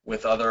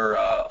with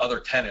other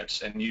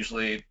tenants, and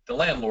usually the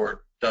landlord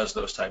does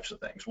those types of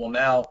things. Well,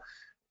 now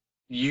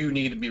you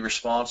need to be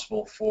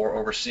responsible for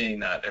overseeing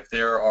that. If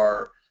there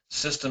are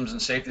systems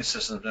and safety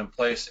systems in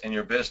place in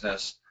your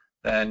business,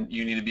 then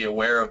you need to be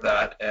aware of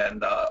that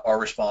and are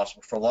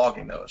responsible for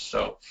logging those.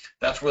 So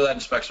that's where that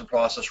inspection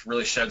process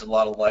really sheds a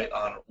lot of light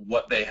on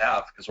what they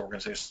have, because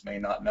organizations may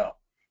not know.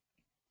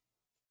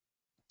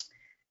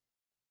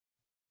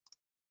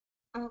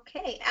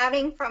 Okay,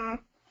 adding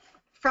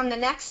from the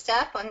next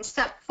step, on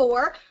step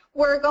 4,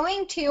 we're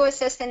going to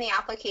assist in the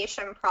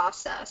application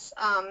process.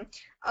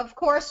 Of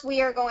course,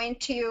 we are going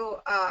to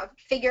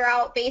figure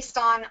out, based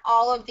on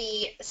all of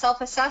the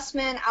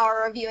self-assessment,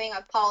 our reviewing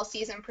of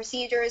policies and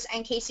procedures,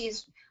 and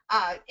Casey's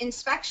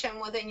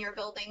inspection within your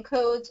building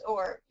codes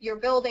or your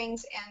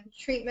buildings and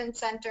treatment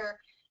center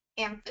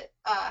and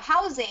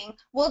housing,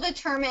 will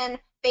determine,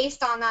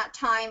 based on that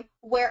time,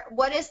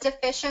 what is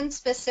deficient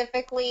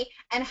specifically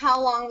and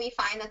how long we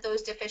find that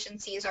those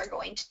deficiencies are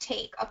going to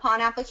take. Upon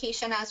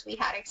application, as we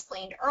had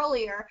explained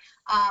earlier,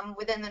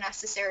 within the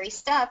necessary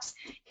steps,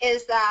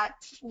 is that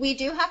we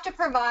do have to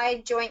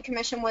provide Joint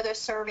Commission with a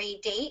survey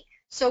date.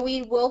 So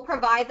we will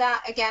provide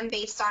that, again,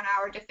 based on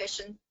our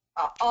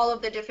all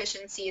of the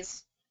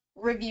deficiencies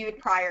reviewed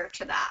prior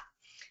to that.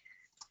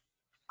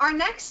 Our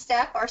next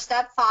step, our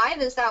step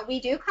 5, is that we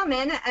do come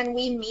in and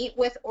we meet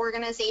with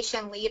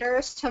organization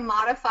leaders to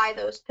modify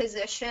those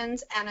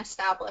positions and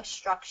establish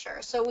structure.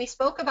 So we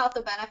spoke about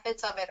the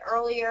benefits of it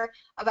earlier,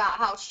 about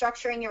how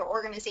structuring your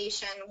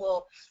organization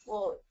will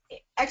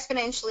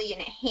exponentially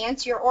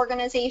enhance your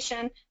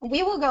organization.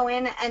 We will go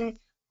in and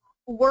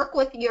work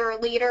with your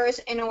leaders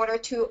in order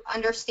to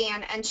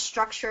understand and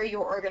structure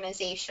your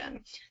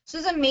organization. So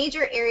this is a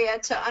major area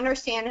to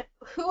understand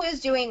who is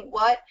doing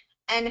what,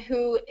 and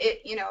who,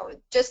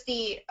 just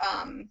the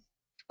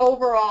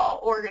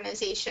overall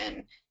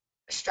organization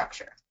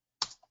structure.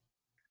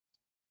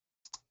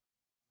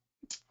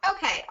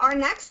 Okay, our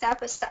next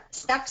step is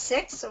step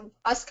 6, so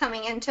us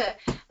coming into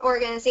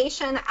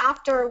organization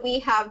after we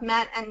have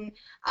met and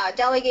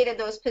delegated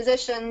those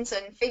positions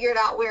and figured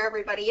out where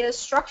everybody is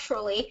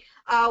structurally.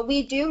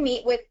 We do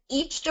meet with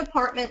each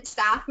department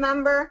staff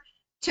member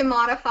to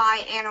modify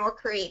and or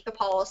create the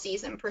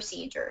policies and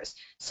procedures.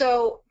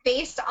 So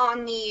based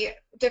on the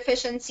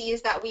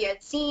deficiencies that we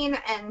had seen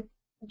and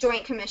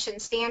Joint Commission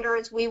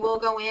standards, we will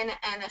go in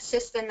and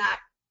assist in that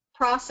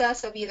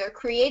process of either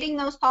creating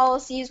those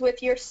policies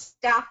with your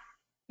staff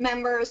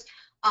members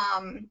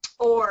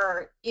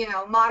or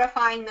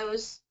modifying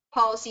those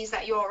policies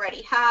that you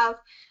already have.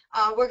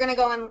 We're going to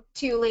go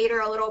into later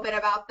a little bit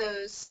about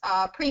those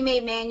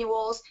pre-made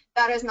manuals.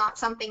 That is not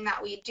something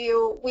that we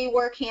do. We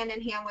work hand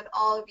in hand with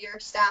all of your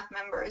staff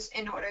members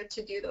in order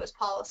to do those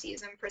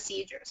policies and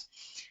procedures.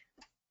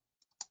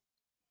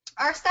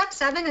 Our step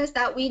 7 is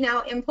that we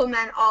now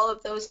implement all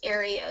of those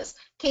areas.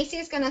 Casey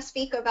is going to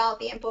speak about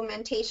the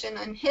implementation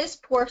in his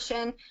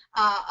portion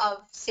of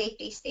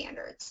safety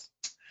standards.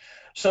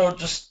 So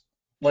just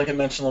like I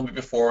mentioned a little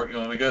bit before,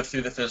 when we go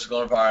through the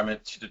physical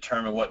environment to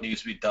determine what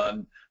needs to be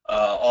done,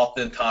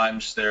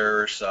 oftentimes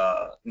there's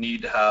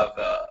need to have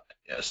a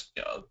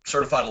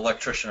certified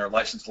electrician or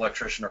licensed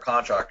electrician or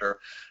contractor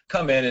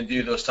come in and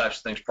do those types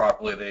of things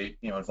properly. They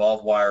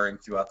involve wiring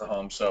throughout the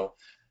home. So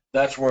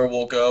that's where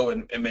we'll go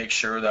and make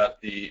sure that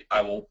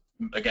I will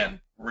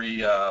again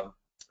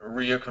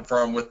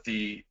reconfirm with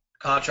the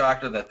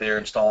contractor that they're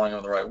installing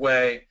them the right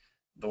way,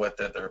 the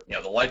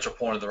lights are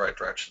pointed the right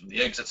direction,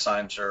 the exit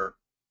signs are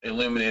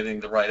illuminating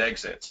the right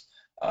exits.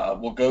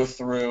 We'll go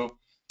through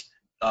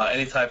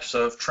any types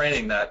of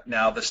training that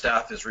now the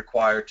staff is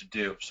required to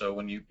do. So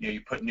when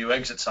you put new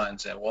exit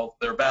signs in, well,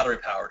 they're battery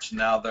powered, so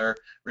now they're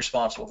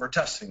responsible for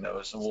testing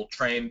those, and we'll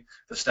train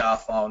the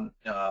staff on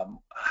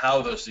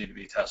how those need to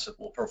be tested.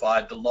 We'll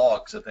provide the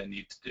logs that they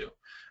need to do.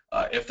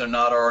 If they're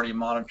not already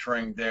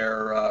monitoring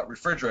their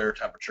refrigerator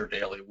temperature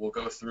daily, we'll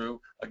go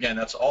through, again,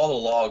 that's all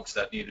the logs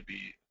that need to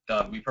be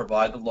done. We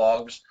provide the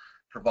logs,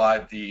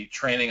 provide the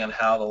training on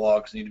how the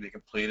logs need to be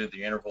completed,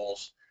 the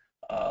intervals,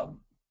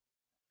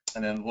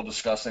 and then we'll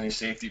discuss any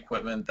safety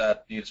equipment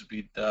that needs to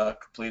be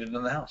completed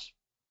in the house.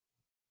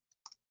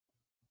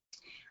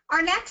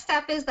 Our next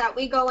step is that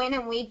we go in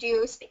and we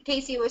do,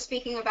 Casey was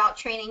speaking about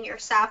training your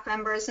staff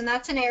members, and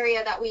that's an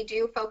area that we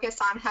do focus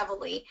on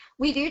heavily.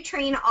 We do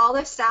train all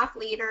the staff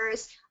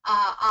leaders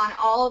on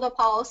all of the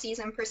policies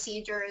and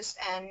procedures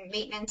and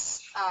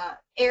maintenance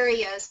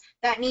areas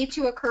that need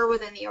to occur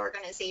within the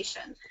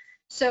organization.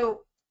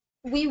 So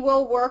we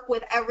will work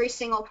with every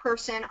single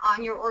person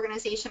on your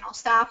organizational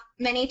staff,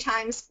 many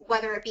times,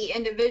 whether it be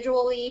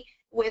individually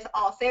with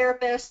all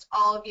therapists,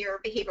 all of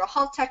your behavioral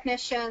health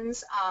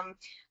technicians,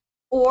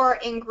 or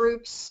in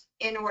groups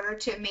in order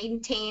to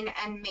maintain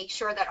and make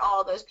sure that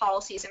all of those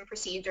policies and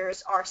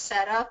procedures are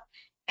set up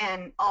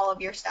and all of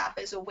your staff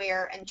is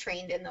aware and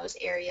trained in those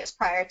areas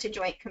prior to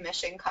Joint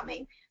Commission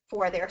coming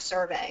for their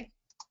survey.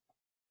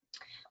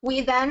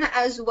 We then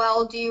as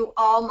well do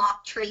all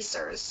mock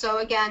tracers. So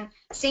again,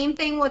 same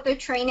thing with the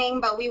training,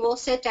 but we will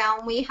sit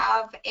down. We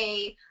have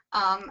a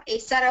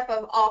setup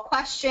of all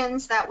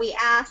questions that we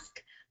ask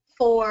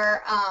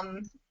for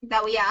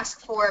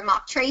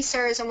mock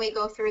tracers, and we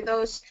go through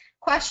those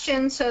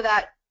questions so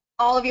that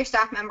all of your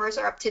staff members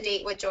are up to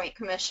date with Joint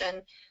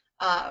Commission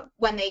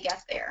when they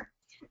get there.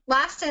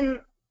 Last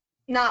and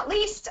not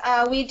least,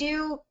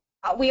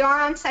 we are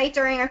on site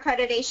during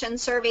accreditation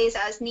surveys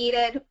as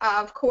needed,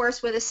 of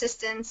course, with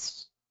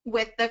assistance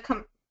with the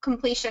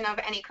completion of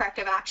any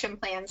corrective action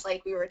plans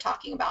like we were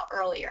talking about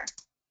earlier.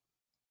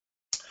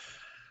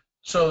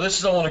 So this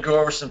is, I want to go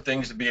over some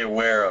things to be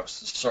aware of.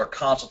 This is our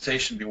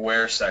consultation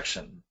beware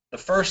section. The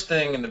first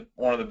thing and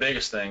one of the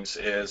biggest things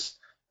is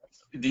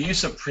the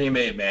use of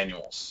pre-made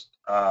manuals.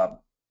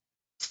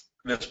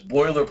 This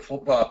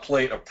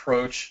boilerplate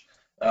approach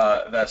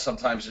that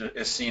sometimes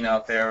is seen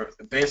out there,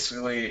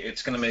 basically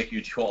it's going to make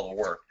you do all the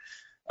work.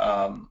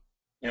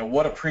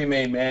 What a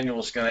pre-made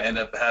manual is going to end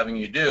up having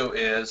you do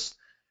is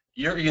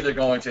you're either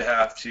going to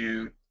have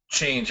to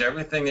change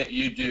everything that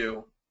you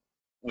do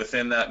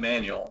within that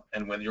manual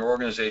and with your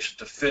organization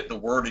to fit the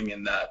wording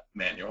in that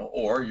manual,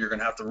 or you're going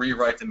to have to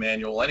rewrite the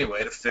manual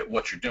anyway to fit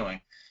what you're doing.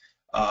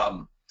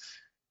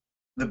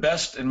 The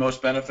best and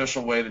most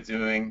beneficial way to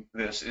doing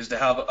this is to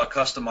have a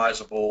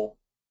customizable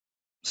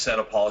set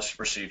of policy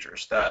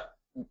procedures that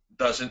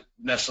doesn't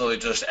necessarily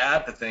just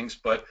add to things,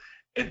 but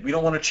we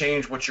don't want to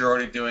change what you're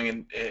already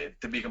doing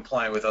to be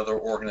compliant with other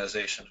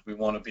organizations. We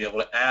want to be able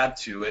to add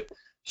to it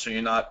so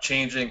you're not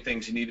changing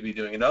things you need to be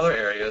doing in other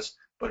areas,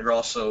 but you're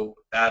also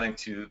adding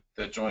to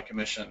the Joint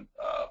Commission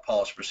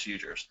policy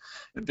procedures.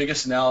 The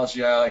biggest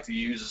analogy I like to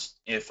use is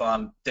if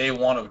on day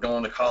one of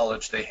going to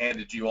college they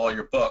handed you all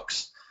your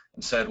books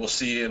and said, we'll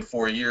see you in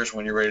 4 years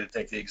when you're ready to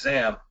take the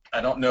exam,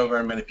 I don't know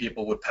very many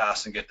people would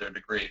pass and get their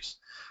degrees.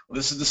 Well,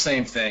 this is the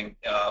same thing.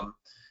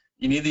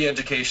 You need the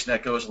education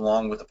that goes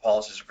along with the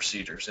policies and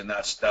procedures, and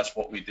that's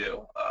what we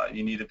do.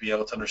 You need to be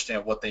able to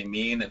understand what they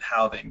mean and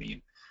how they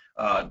mean.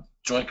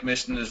 Joint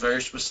Commission is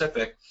very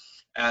specific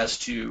as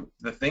to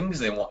the things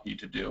they want you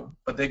to do,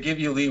 but they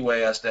give you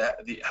leeway as to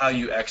how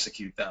you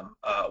execute them,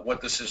 what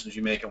decisions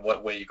you make and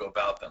what way you go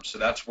about them. So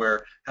that's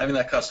where having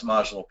that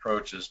customizable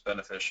approach is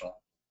beneficial.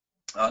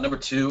 Number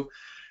two,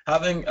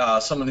 having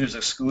someone who's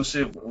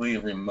exclusively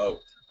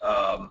remote.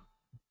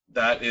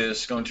 That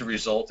is going to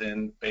result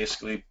in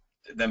basically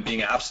them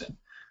being absent.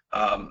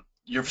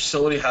 Your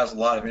facility has a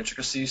lot of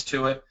intricacies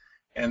to it,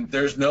 and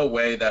there's no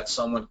way that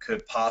someone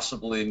could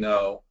possibly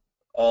know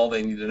all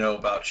they need to know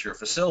about your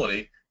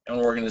facility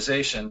and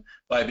organization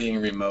by being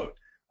remote.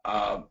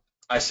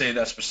 I say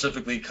that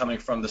specifically coming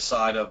from the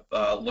side of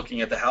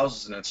looking at the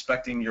houses and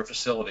inspecting your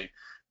facility.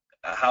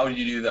 How do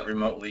you do that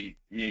remotely?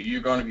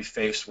 You're going to be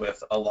faced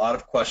with a lot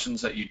of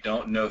questions that you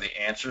don't know the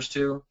answers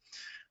to,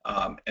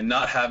 and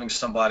not having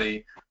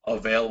somebody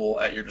available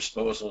at your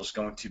disposal is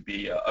going to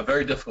be a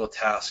very difficult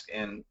task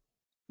in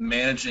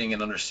managing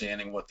and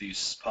understanding what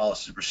these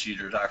policies and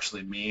procedures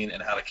actually mean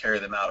and how to carry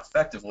them out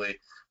effectively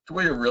to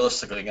where you're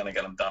realistically going to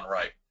get them done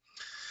right.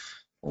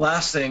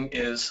 Last thing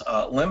is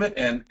limits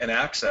and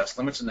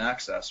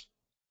access.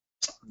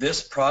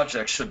 This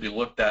project should be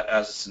looked at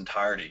as its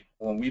entirety.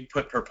 When we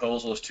put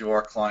proposals to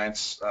our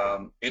clients,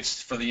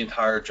 it's for the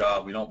entire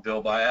job. We don't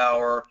bill by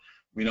hour.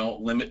 We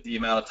don't limit the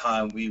amount of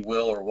time we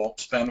will or won't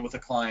spend with a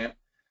client.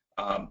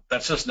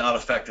 That's just not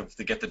effective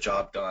to get the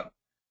job done.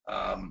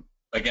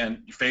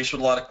 Again, you're faced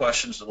with a lot of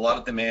questions, a lot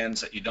of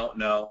demands that you don't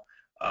know.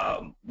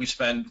 We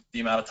spend the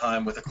amount of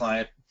time with a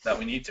client that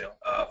we need to.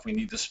 If we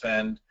need to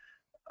spend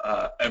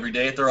every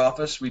day at their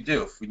office, we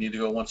do. If we need to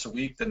go once a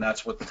week, then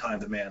that's what the time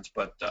demands.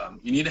 But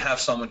you need to have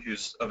someone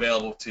who's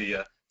available to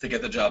you to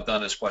get the job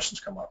done as questions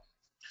come up.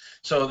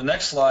 So the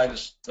next slide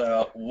is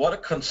what a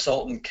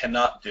consultant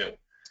cannot do.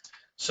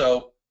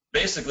 So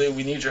basically,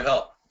 we need your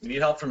help. We need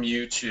help from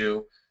you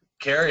to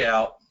carry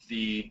out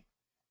the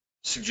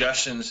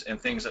suggestions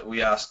and things that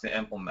we ask to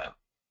implement.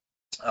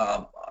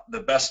 The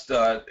best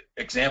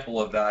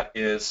example of that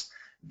is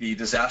the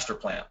disaster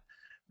plan.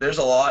 There's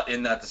a lot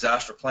in that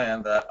disaster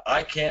plan that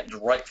I can't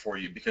write for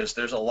you because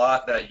there's a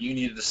lot that you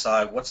need to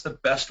decide what's the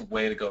best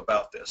way to go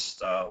about this.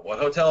 What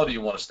hotel do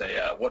you want to stay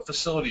at? What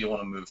facility you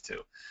want to move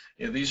to?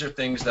 These are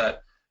things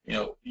that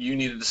you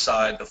need to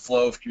decide the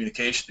flow of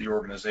communication to the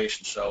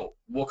organization. So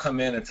we'll come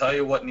in and tell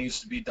you what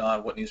needs to be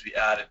done, what needs to be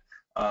added,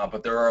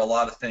 but there are a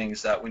lot of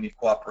things that we need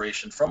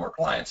cooperation from our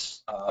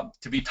clients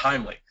to be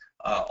timely.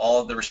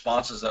 All of the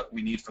responses that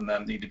we need from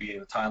them need to be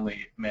in a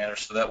timely manner,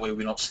 so that way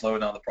we don't slow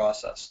down the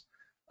process.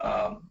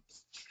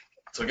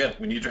 So again,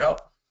 we need your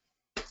help.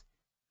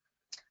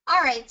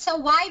 All right, so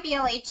why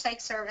BLH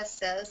Psych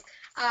Services?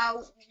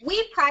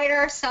 We pride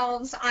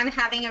ourselves on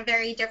having a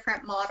very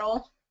different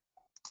model.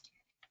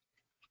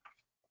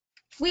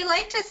 We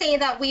like to say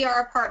that we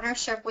are a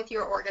partnership with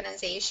your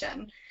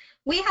organization.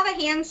 We have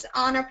a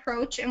hands-on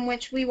approach in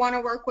which we want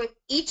to work with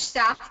each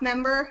staff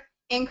member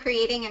in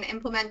creating and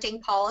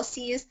implementing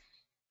policies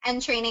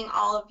and training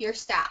all of your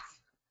staff.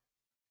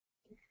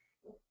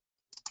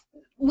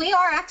 We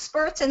are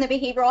experts in the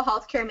Behavioral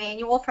Healthcare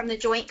Manual from the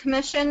Joint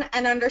Commission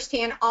and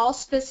understand all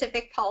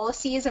specific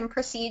policies and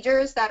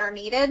procedures that are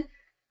needed.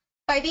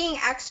 By being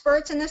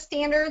experts in the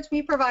standards,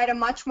 we provide a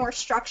much more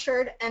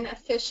structured and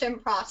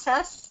efficient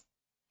process.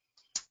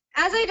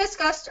 As I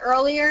discussed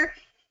earlier,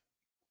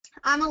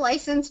 I'm a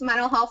licensed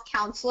mental health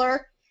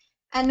counselor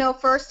and know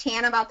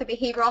firsthand about the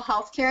behavioral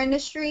healthcare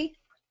industry.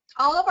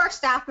 All of our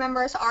staff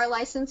members are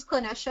licensed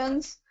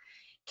clinicians.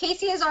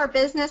 Casey is our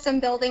business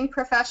and building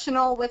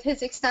professional with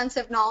his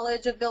extensive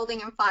knowledge of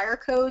building and fire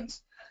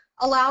codes,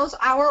 allows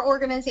our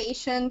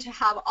organization to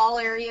have all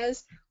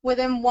areas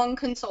within one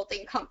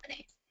consulting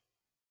company.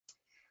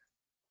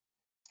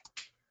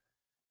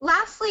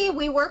 Lastly,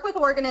 we work with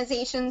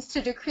organizations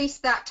to decrease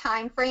that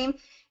time frame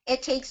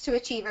it takes to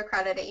achieve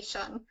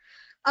accreditation.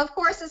 Of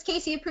course, as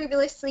Casey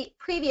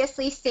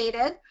previously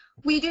stated,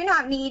 we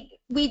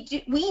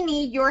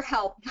need your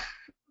help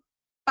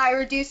by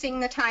reducing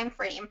the time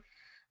frame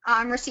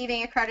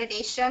receiving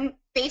accreditation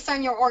based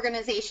on your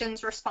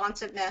organization's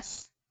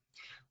responsiveness.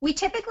 We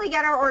typically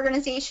get our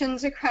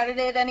organizations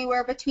accredited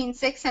anywhere between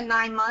 6 and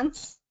 9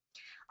 months.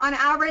 On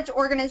average,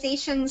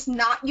 organizations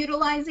not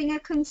utilizing a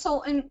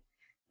consultant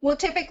will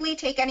typically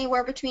take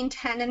anywhere between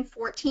 10 and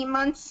 14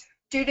 months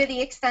due to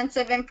the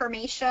extensive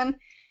information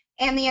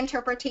and the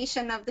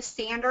interpretation of the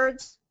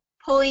standards,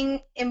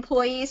 pulling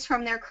employees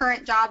from their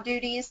current job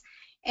duties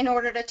in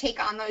order to take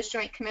on those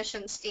Joint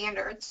Commission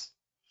standards.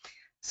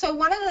 So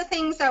one of the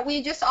things that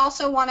we just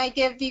also want to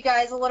give you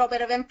guys a little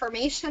bit of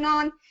information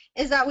on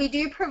is that we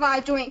do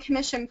provide Joint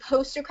Commission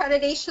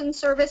post-accreditation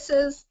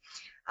services.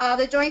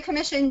 The Joint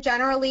Commission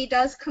generally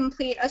does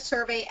complete a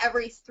survey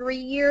every 3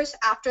 years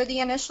after the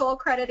initial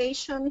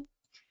accreditation.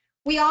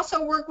 We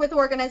also work with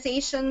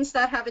organizations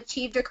that have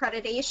achieved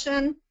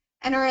accreditation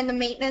and are in the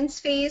maintenance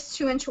phase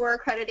to ensure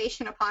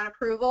accreditation upon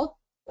approval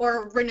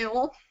or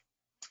renewal.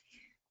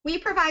 We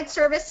provide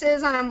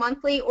services on a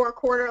monthly or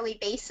quarterly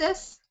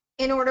basis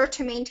in order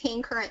to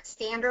maintain current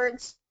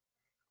standards.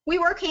 We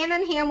work hand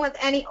in hand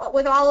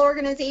with all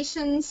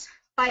organizations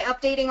by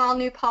updating all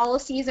new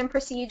policies and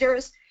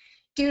procedures.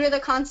 Due to the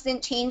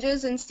constant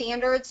changes in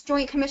standards,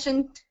 Joint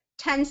Commission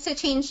tends to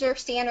change their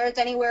standards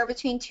anywhere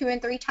between 2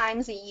 and 3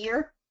 times a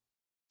year.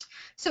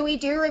 So we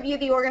do review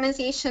the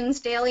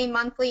organization's daily,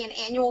 monthly, and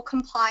annual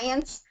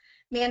compliance,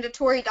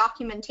 mandatory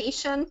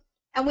documentation,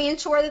 and we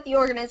ensure that the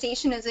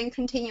organization is in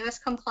continuous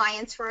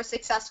compliance for a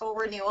successful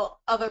renewal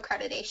of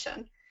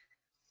accreditation.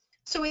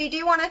 So we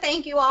do want to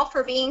thank you all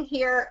for being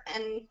here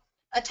and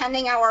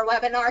attending our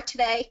webinar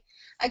today.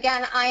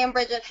 Again, I am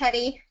Bridget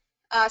Heady,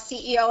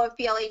 CEO of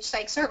BLH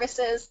Psych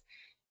Services,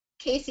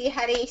 Casey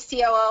Heady,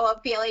 COO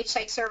of BLH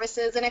Psych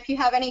Services, and if you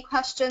have any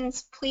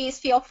questions, please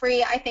feel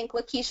free. I think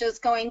Lakeisha is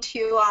going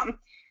to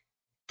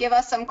give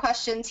us some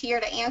questions here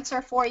to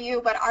answer for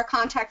you, but our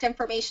contact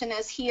information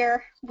is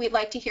here. We'd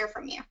like to hear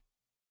from you.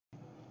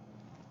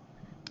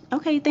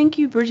 Okay, thank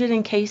you, Bridget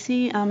and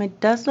Casey. It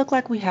does look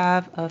like we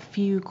have a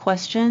few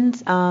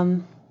questions.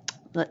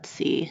 Let's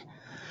see.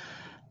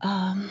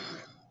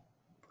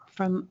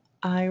 From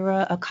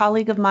Ira, a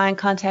colleague of mine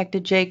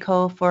contacted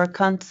JCO for a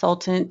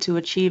consultant to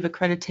achieve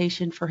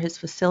accreditation for his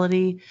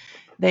facility.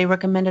 They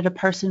recommended a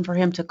person for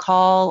him to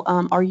call.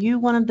 Are you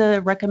one of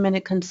the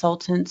recommended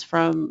consultants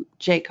from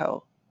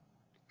JCO?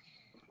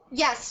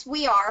 Yes,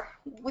 we are.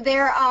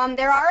 There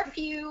are a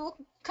few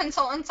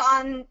consultants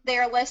on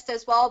their list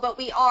as well, but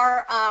we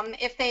are,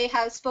 if they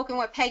have spoken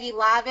with Peggy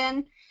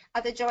Lavin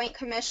at the Joint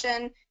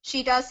Commission,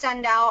 she does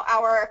send out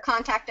our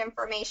contact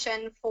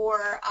information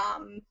for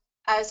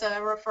as a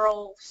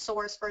referral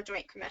source for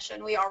Joint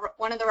Commission. We are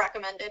one of the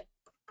recommended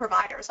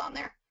providers on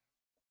there.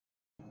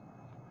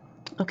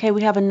 Okay,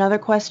 we have another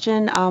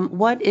question.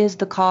 What is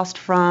the cost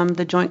from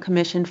the Joint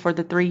Commission for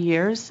the 3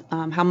 years?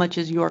 How much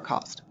is your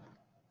cost?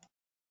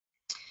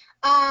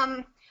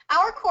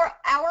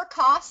 Our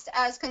cost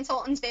as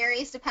consultants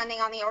varies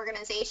depending on the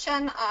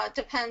organization.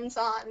 Depends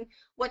on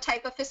what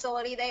type of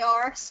facility they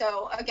are.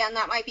 So again,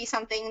 that might be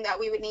something that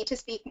we would need to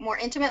speak more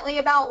intimately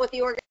about with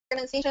the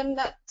organization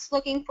that's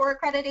looking for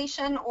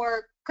accreditation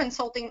or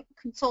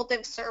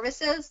consultative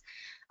services.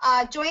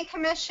 Joint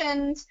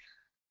Commission's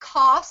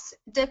costs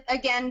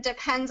again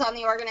depends on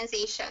the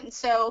organization.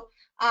 So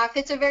if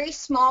it's a very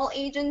small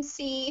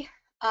agency,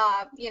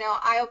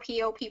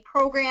 IOP, OP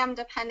program,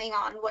 depending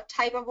on what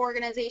type of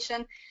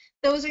organization.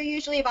 Those are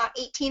usually about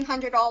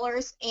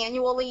 $1,800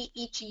 annually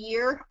each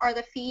year are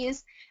the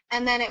fees,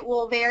 and then it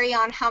will vary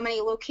on how many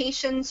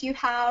locations you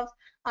have,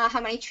 how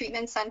many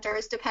treatment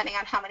centers, depending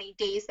on how many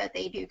days that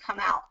they do come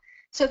out.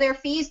 So their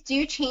fees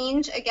do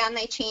change. Again,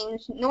 they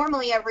change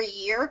normally every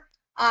year.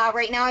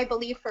 Right now, I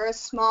believe for a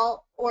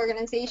small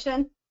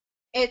organization,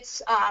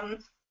 it's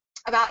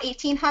about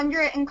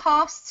 $1,800 in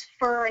cost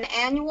for an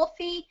annual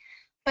fee.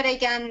 But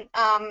again,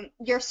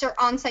 your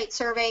on-site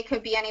survey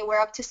could be anywhere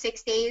up to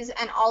 6 days,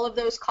 and all of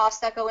those costs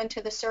that go into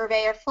the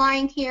survey are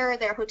flying here,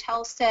 their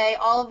hotel stay,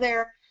 all of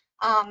their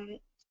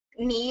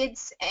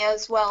needs,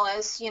 as well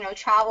as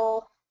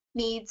travel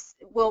needs,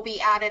 will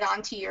be added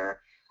onto your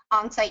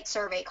on-site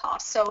survey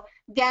costs. So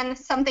again,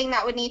 something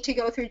that would need to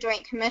go through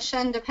Joint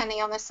Commission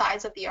depending on the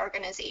size of the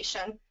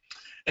organization.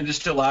 And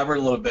just to elaborate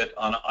a little bit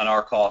on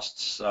our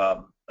costs,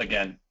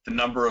 again, the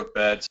number of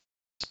beds,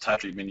 the type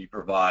of treatment you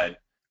provide,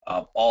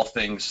 all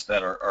things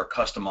that are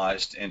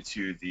customized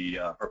into the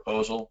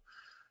proposal.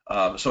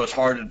 So it's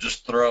hard to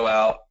just throw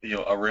out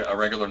a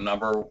regular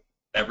number.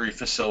 Every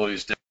facility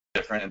is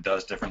different and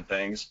does different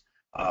things.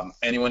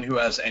 Anyone who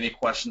has any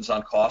questions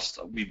on costs,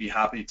 we'd be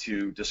happy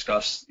to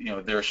discuss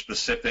their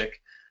specific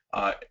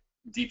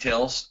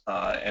details,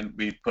 and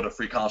we put a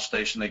free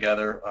consultation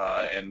together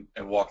and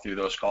walk through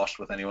those costs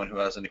with anyone who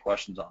has any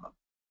questions on them.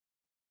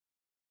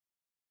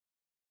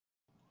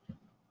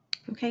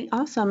 Okay,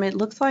 awesome. It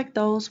looks like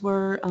those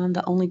were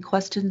the only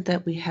questions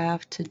that we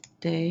have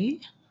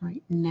today,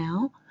 right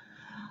now.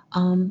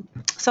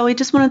 So I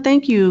just want to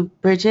thank you,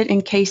 Bridget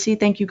and Casey.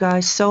 Thank you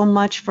guys so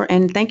much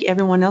and thank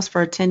everyone else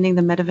for attending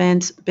the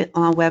Medivance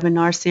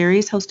webinar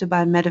series hosted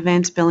by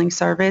Medivance Billing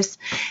Service.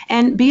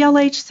 And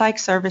BLH Psych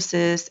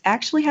Services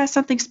actually has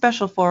something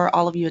special for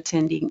all of you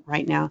attending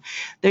right now.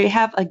 They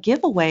have a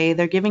giveaway.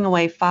 They're giving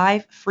away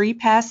 5 free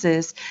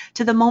passes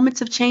to the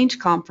Moments of Change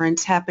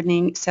conference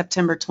happening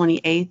September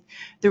 28th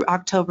through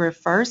October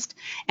 1st.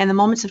 And the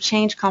Moments of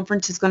Change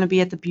conference is going to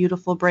be at the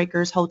beautiful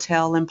Breakers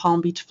Hotel in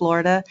Palm Beach,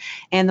 Florida.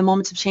 And the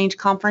Moments of Change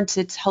conference,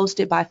 it's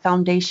hosted by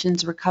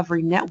Foundations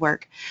Recovery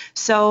Network.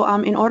 So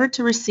in order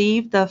to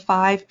receive the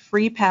 5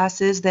 free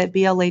passes that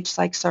BLH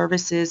Psych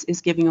Services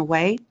is giving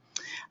away,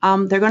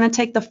 they're going to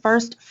take the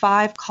first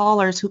 5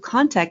 callers who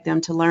contact them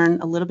to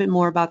learn a little bit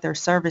more about their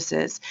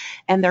services.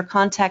 And their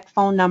contact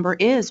phone number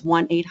is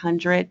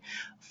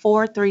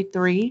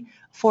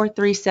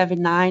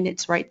 1-800-433-4379.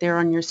 It's right there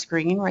on your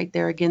screen. Right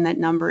there again, that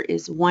number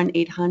is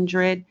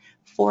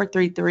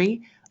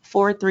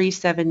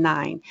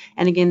 1-800-433-4379.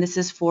 And again, this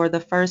is for the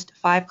first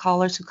 5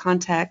 callers who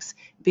contacts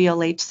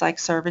BLH Psych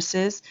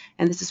Services,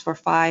 and this is for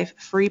 5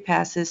 free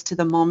passes to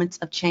the Moments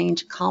of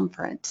Change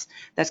conference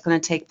that's going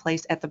to take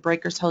place at the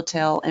Breakers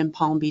Hotel in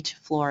Palm Beach,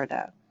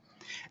 Florida.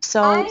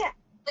 So,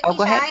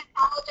 go ahead. I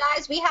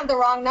apologize. We have the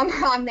wrong number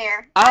on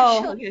there.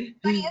 Oh, actually,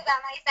 funny as that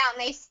might sound,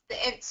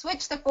 it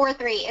switched to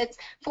 43. It's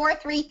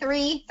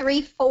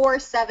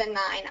 433-3479.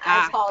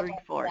 I apologize.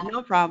 34.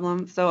 No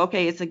problem. So,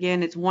 okay, it's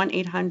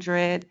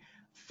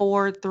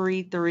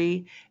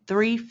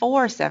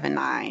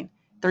 1-800-433-3479.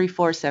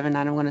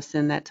 3479. I'm going to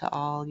send that to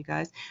all you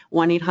guys.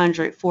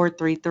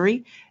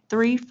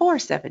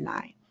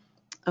 1-800-433-3479.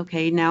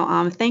 Okay,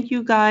 now thank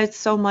you guys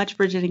so much,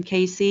 Bridget and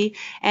Casey.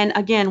 And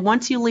again,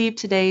 once you leave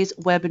today's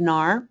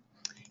webinar,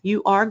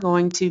 you are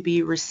going to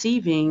be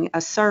receiving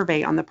a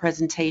survey on the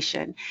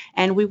presentation.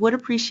 And we would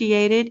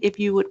appreciate it if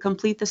you would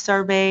complete the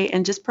survey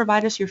and just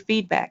provide us your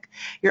feedback.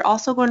 You're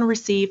also going to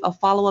receive a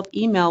follow-up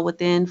email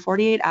within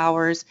 48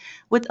 hours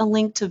with a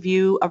link to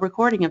view a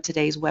recording of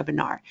today's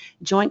webinar.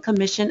 Joint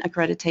Commission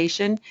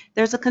Accreditation,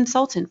 there's a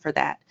consultant for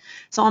that.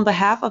 So on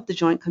behalf of the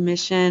Joint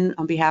Commission,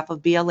 on behalf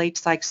of BLH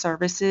Psych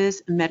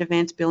Services,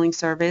 Medivance Billing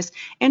Service,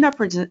 and our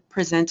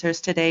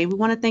presenters today, we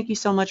want to thank you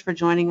so much for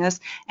joining us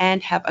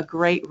and have a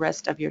great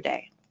rest of your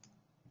day.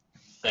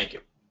 Thank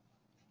you.